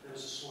England, there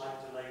was a slight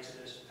delay to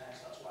this, and hence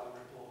that's why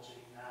we're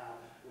reporting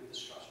now with the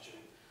strategy.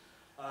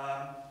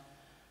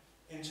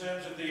 In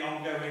terms of the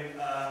ongoing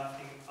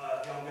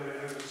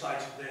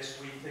oversight of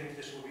this, we think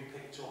this will be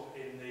picked up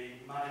in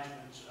the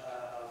management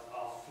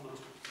of flood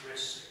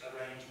risk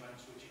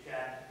arrangements, which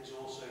again is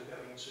also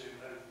going to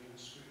open the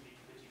scrutiny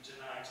committee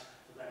tonight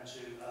for them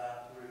to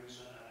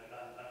peruse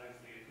and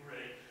hopefully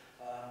agree,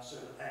 so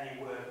that any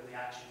work in the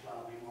action plan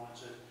will be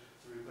monitored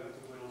through both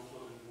the Wirral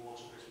Flood and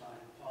Water Risk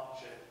Management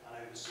Partnership and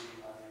overseen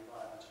by the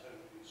Environment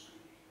Overview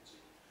Scrutiny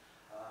Committee.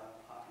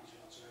 Happy to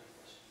answer any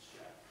questions,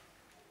 Chair.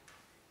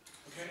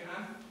 Okay,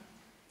 Anne?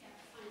 Yeah,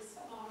 thanks,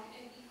 Mark.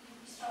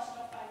 You started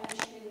off by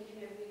mentioning, you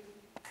know,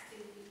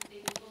 the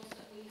floods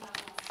that we have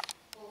last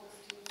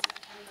August and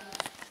September,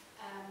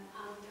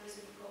 and there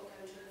is a report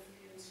going to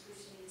overview and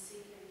scrutiny this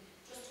evening.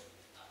 Just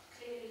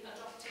clearly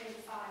adopting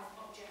the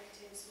 5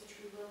 objectives, which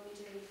we will be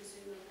doing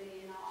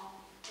presumably in our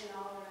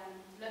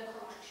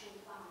local action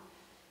plan.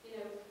 You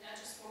know, I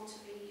just want to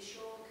be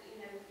assured,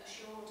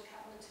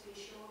 Cabinet to be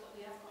assured that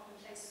we have got in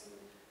place some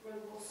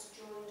robust,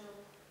 joined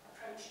up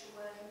approach to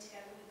working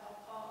together with our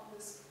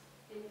partners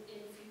in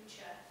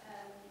future.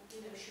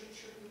 You know, should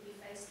we be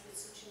faced with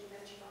such an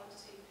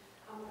eventuality,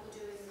 and what we're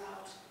doing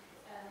about,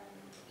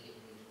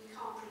 we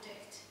can't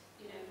predict,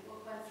 you know,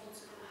 when floods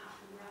are going to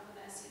happen. We're at the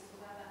mercy of the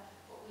weather,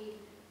 but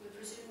we're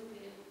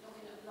presumably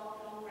looking at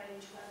long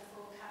range weather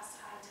forecasts,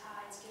 high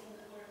tides, given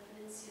that we're a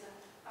peninsula,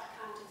 that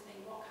kind of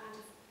thing. What kind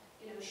of,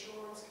 you know,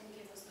 assurance can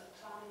you give us that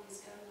planning is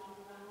going on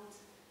around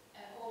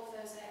all of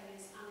those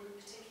areas, and in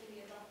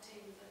particularly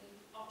adopting the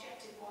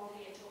Objective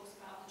 1 here talks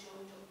about the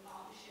joined up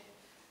partnership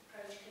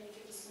approach. Can you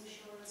give us some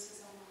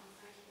assurances on that?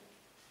 Thank you.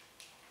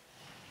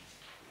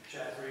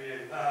 Chair, through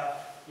you.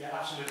 Yeah,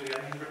 absolutely.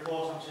 I mean, the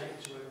report I'm taking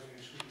to overview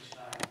scrutiny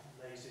tonight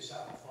lays this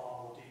out in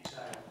far more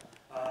detail.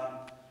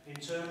 In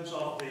terms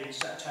of the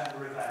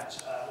September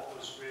event, what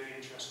was really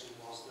interesting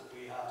was that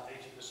we had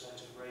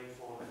 80% of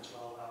rainfall in a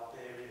 12-hour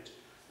period,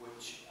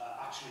 which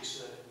actually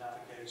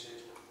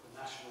circumnavigated the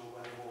national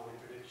weather warning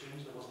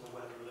predictions. There wasn't a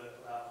weather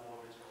alert put out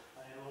for it.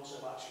 And it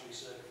also actually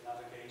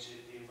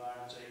circumnavigated the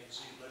Environment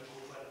Agency's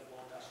local weather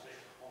forecasting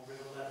on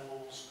river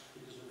levels,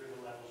 because the river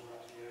levels were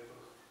actually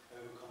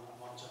overcome that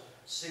monitor.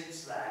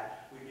 Since then,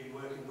 we've been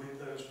working with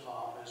those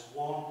partners,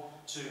 one,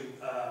 to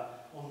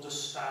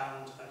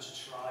understand and to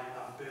try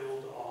and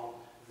build on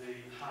the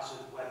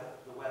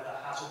weather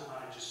hazard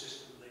manager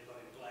system that they've got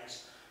in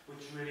place,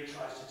 which really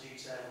tries to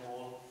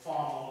detail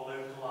far more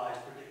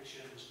localised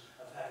predictions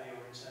of heavy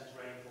or intense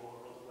rainfall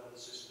or other weather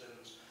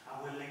systems, and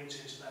we're linked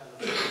into them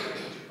with a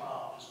range of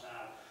partners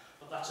now.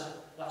 But that's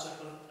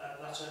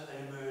an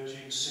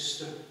emerging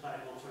system, and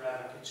it will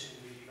forever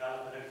continually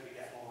develop and hopefully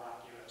get more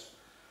accurate.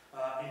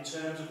 In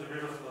terms of the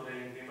river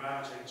flooding, the Environment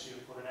rising, so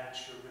you've put an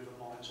extra river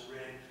monitor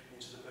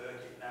into the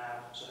Burkitt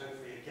now. So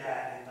hopefully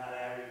again, in that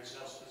area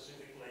itself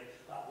specifically,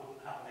 that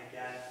wouldn't happen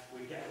again.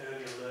 We get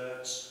early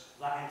alerts.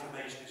 That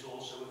information is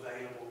also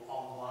available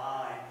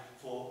online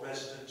for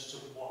residents to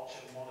watch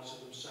and monitor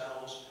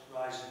themselves,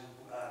 rising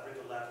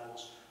river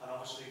levels, and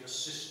obviously the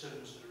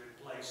systems that are in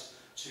place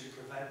to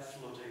prevent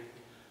flooding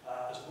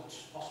as much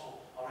as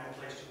possible are in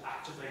place to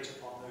activate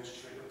upon those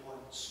trigger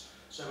points.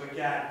 So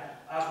again,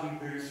 as we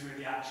move through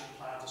the action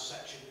plan to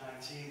section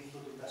 19,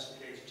 flood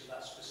investigating to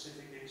that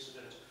specific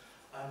incident,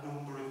 a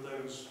number of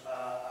those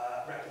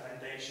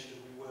recommendations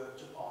will be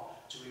worked upon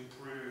to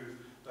improve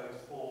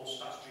both all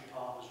statutory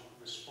partners'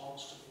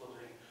 response to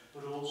flooding,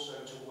 but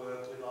also to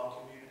work with our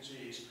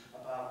communities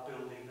about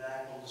building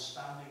their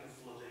understanding of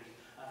flooding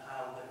and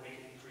how that we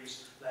can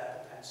increase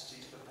their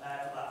propensity to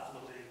prepare for that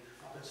flooding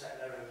and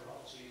protect their own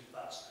properties if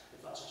that's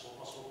at all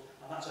possible.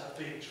 And that's a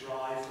big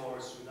drive for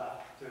us through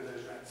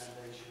those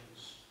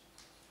recommendations.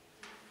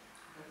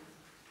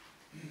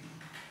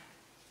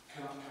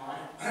 Can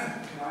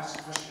I ask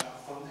a question about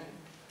funding?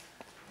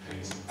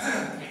 Page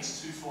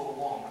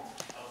 241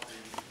 of the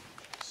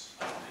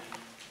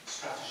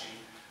strategy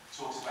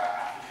talks about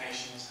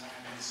applications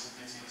having been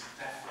submitted to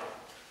DEFRA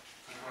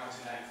for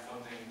granting aid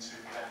funding to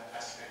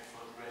investigate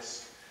flood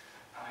risk,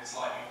 and it's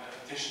likely that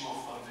additional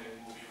funding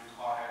will be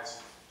required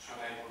to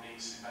enable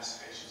these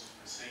investigations to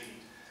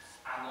proceed,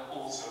 and that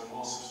also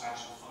more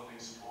substantial funding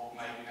support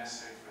may be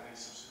necessary for any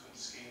subsequent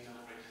scheme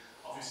delivery.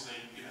 Obviously,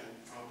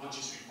 from a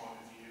budgetary point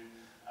of view,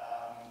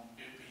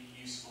 it would be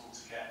useful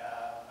to get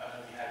an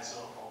early heads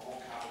up on what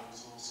kind of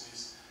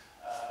resources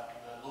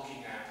we're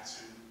looking at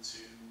to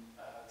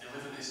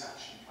deliver this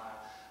action plan.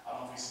 And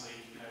obviously,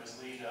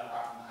 as leader,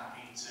 I'm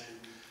happy to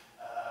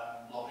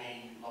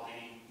lobby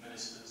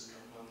ministers,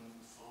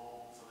 government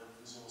for the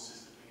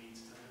resources that we need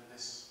to deliver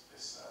this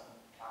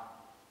plan.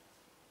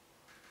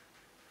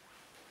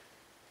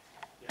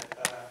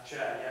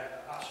 Chair,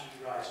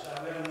 absolutely right.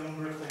 We have a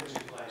number of things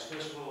in place.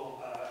 First of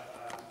all,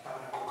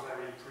 Cabinet were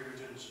very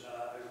prudent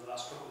over the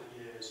last couple of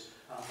years,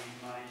 and we've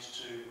managed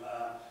to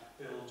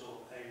build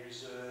up a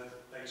reserve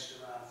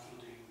based around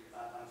flooding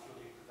and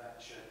flooding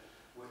prevention,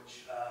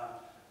 which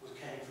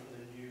came from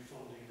the new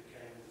funding that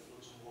came with the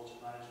Floods and Water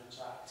Management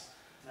Act.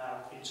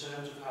 Now, in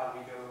terms of how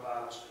we go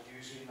about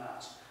using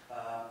that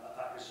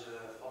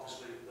reserve,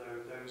 obviously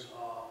those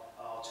are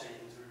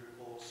taken through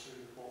reports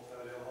through the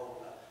portfolio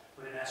holder,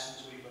 but in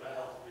essence we've got a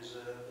healthy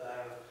reserve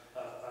there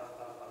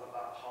of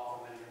about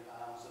 £500,000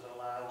 that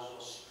allows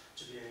us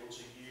to be able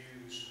to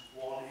use,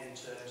 one, in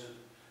terms of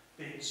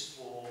bids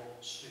for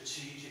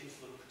strategic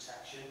flood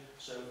protection.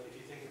 So if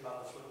you think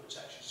about the flood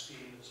protection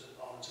scheme that's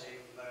on the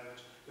table at the moment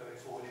going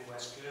forward in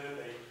West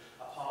Kirby,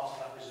 a part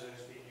of that reserve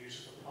is being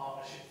used as a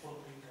partnership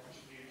funding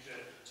contribution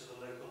to the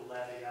local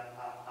levy and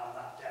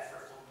that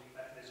DEFRA funding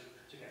mechanism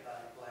to get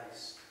that in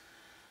place.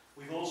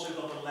 We've also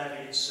got the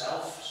levy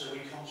itself, so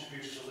we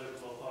contribute to the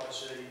local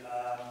authority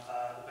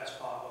the best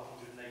part of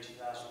 £180,000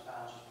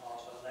 as part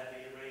of a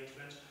levy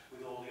arrangement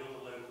with all the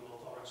other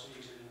local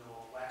authorities in the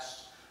North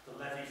West. The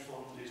levy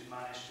fund is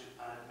managed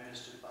and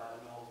administered by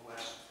the North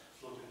West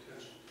Flood and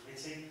Coastal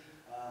Committee.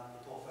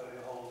 The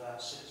portfolio holder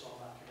sits on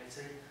that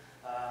committee,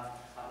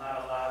 and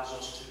that allows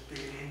us to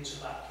bid into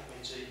that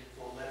committee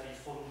for levy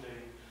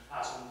funding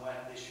as and when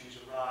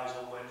issues arise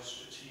or when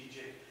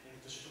strategic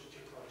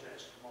infrastructure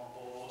projects come on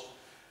board.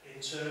 In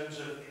terms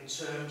of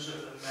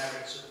the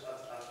merits of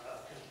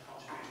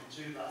contributing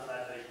to that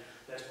levy,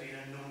 there's been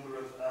a number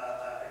of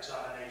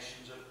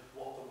examinations of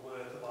what the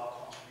worth of our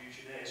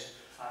contribution is,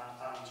 and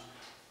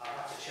I'll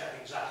have to check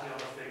exactly on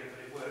the figure, but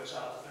it works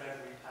out that for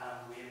every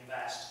pound we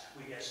invest,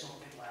 we get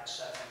something like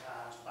 £7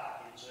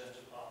 back in terms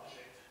of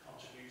partnership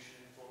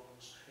contribution in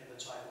funds in the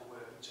type of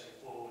work we take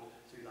forward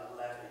through that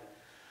levy.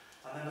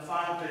 And then the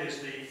final bit is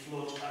the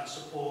flood and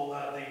support,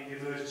 the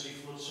emergency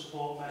flood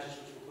support measures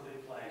which were put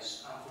in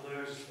place. And for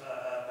those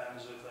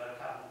members of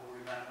Cabinet will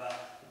remember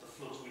that the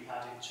floods we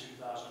had in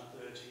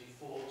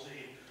 2013-14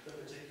 that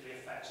particularly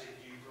affected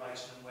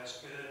Brighton and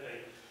West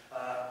Kirby,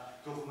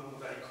 government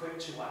were very quick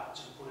to act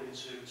and put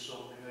into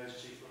some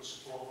emergency flood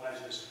support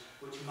measures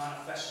which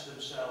manifested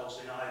themselves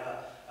in either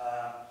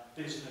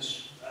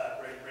business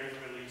rate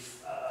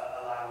relief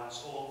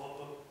allowance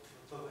or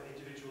for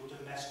individual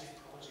domestic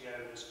property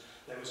owners.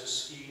 There was a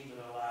scheme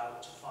that allowed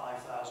up to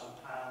 £5,000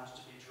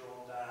 to be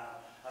drawn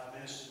down,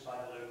 administered by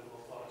the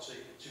local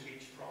authority to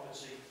each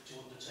property to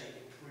undertake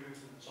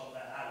improvements on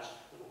their house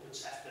that will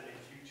protect them in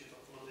future for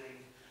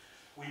flooding.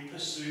 We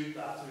pursued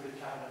that through the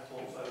Cabinet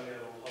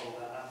portfolio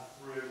holder and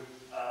through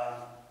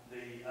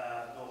the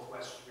North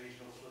West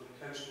Regional Flood and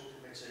Coastal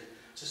Committee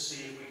to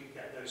see if we could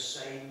get those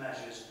same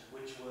measures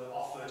which were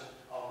offered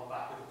on the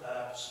back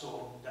of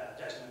Storm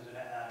Desmond and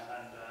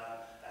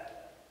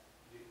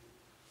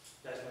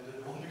Desmond and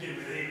the one beginning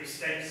with the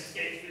states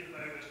escaping at the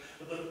moment,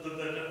 but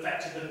that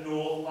affected the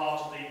north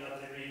part of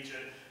the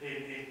region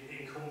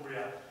in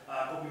Cumbria.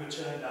 But we were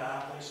turned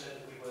down. They said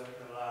that we weren't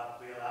going to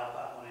be allowed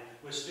that money.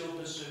 We're still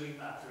pursuing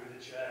that through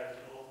the chair of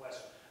the North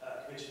West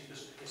Committee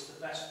because it's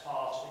the best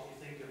part, if you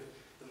think of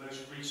the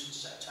most recent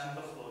September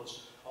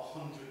floods, of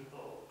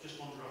just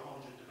under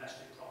 100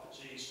 domestic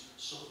properties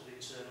suffered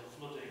internal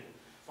flooding.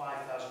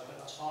 5,000,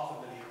 that's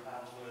 £500,000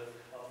 worth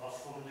of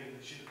funding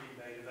that should have been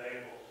made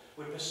available.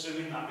 We're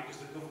pursuing that because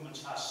the government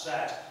has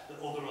said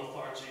that other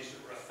authorities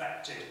that were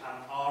affected and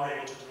are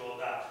able to draw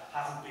that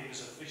haven't been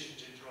as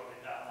efficient in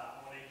drawing down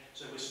that money.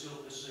 So we're still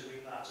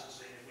pursuing that and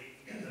seeing if we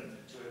can get them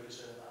to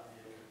overturn that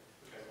deal.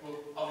 Okay, well,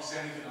 obviously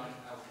anything I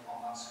can help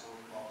on that score,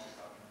 Mark, just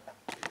let me know.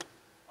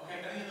 Okay,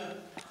 any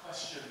other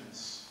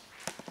questions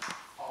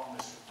on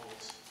this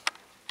report?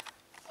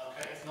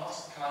 Okay, if not,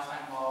 can I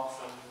thank Mark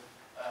for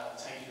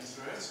taking us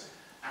through it?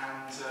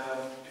 And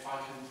if I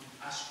can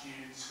ask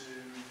you to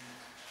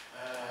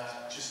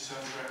just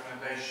turn to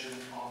recommendation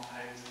on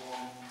page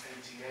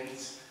 188,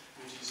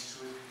 which is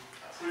to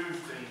approve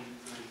the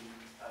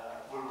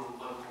Wirral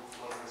Local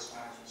Flood Risk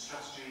Management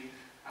Strategy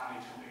and the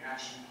accompanying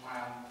action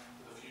plan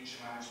for the future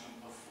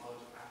management of flood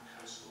and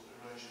coastal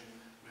erosion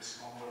risk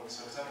on Wirral.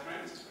 So is that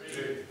agreed?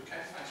 Agreed.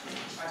 Okay, thanks very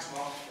much. Thanks,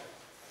 Mark.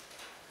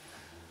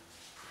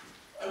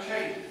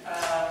 Okay,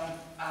 and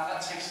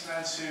that takes us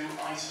then to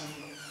item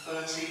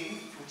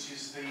 13, which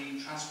is the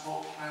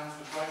Transport Plan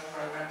for Growth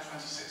Programme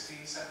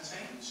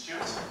 2016-17.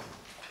 Stuart?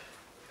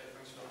 Okay,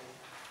 thanks, Phil.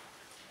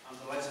 I'm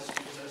delighted to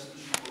present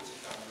this report to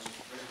Cabinet,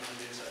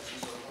 recommending the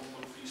acceptance of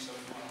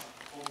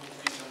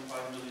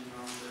 £1.375 million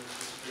for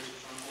anticipated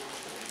transport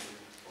reform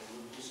of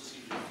the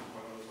Wallasey Regional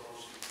Planning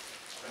Authority.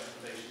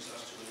 Recommendations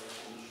as to whether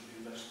funds should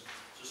be invested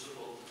to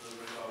support the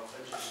delivery of our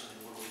pledges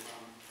in the Wirral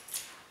Plan.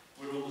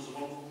 Wirral is a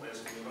wonderful place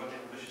and we're very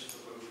ambitious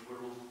for both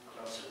Wirral and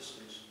our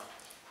citizens.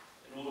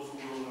 In order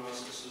for Wirral and our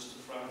citizens to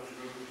thrive in a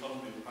growing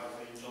economy with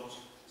high-paying jobs,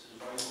 it is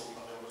vital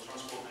that our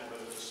transport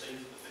network is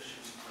safe,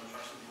 efficient and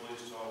attracts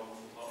employees to our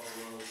wonderful part of the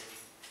world.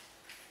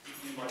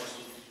 Equally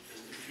vital is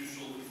the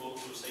crucial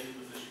importance of a safe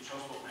and efficient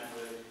transport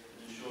network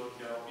in ensuring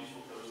that our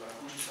beautiful coast, our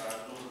countryside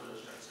and all of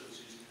those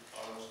activities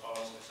are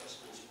as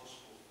accessible as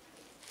possible.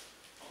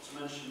 Not to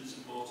mention its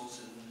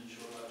importance in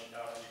ensuring that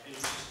our education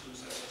system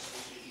is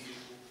accessible to young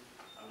people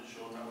and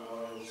ensuring that we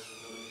are able to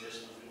build a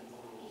case and feel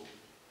vulnerable. The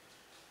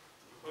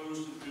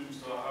proposed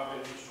improvements to our highway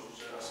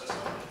infrastructure are set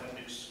out in the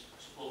appendix,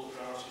 support the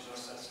priorities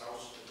as set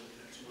out in the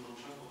connecting Wirral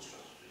transport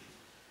strategy.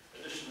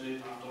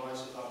 Additionally, I'm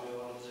delighted that we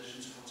are in a position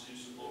to continue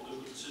to support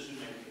local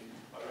decision making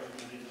by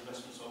recommending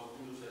investments of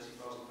 £130,000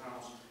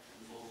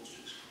 in 4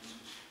 district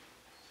communities.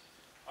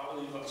 I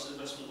believe that this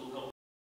investment will help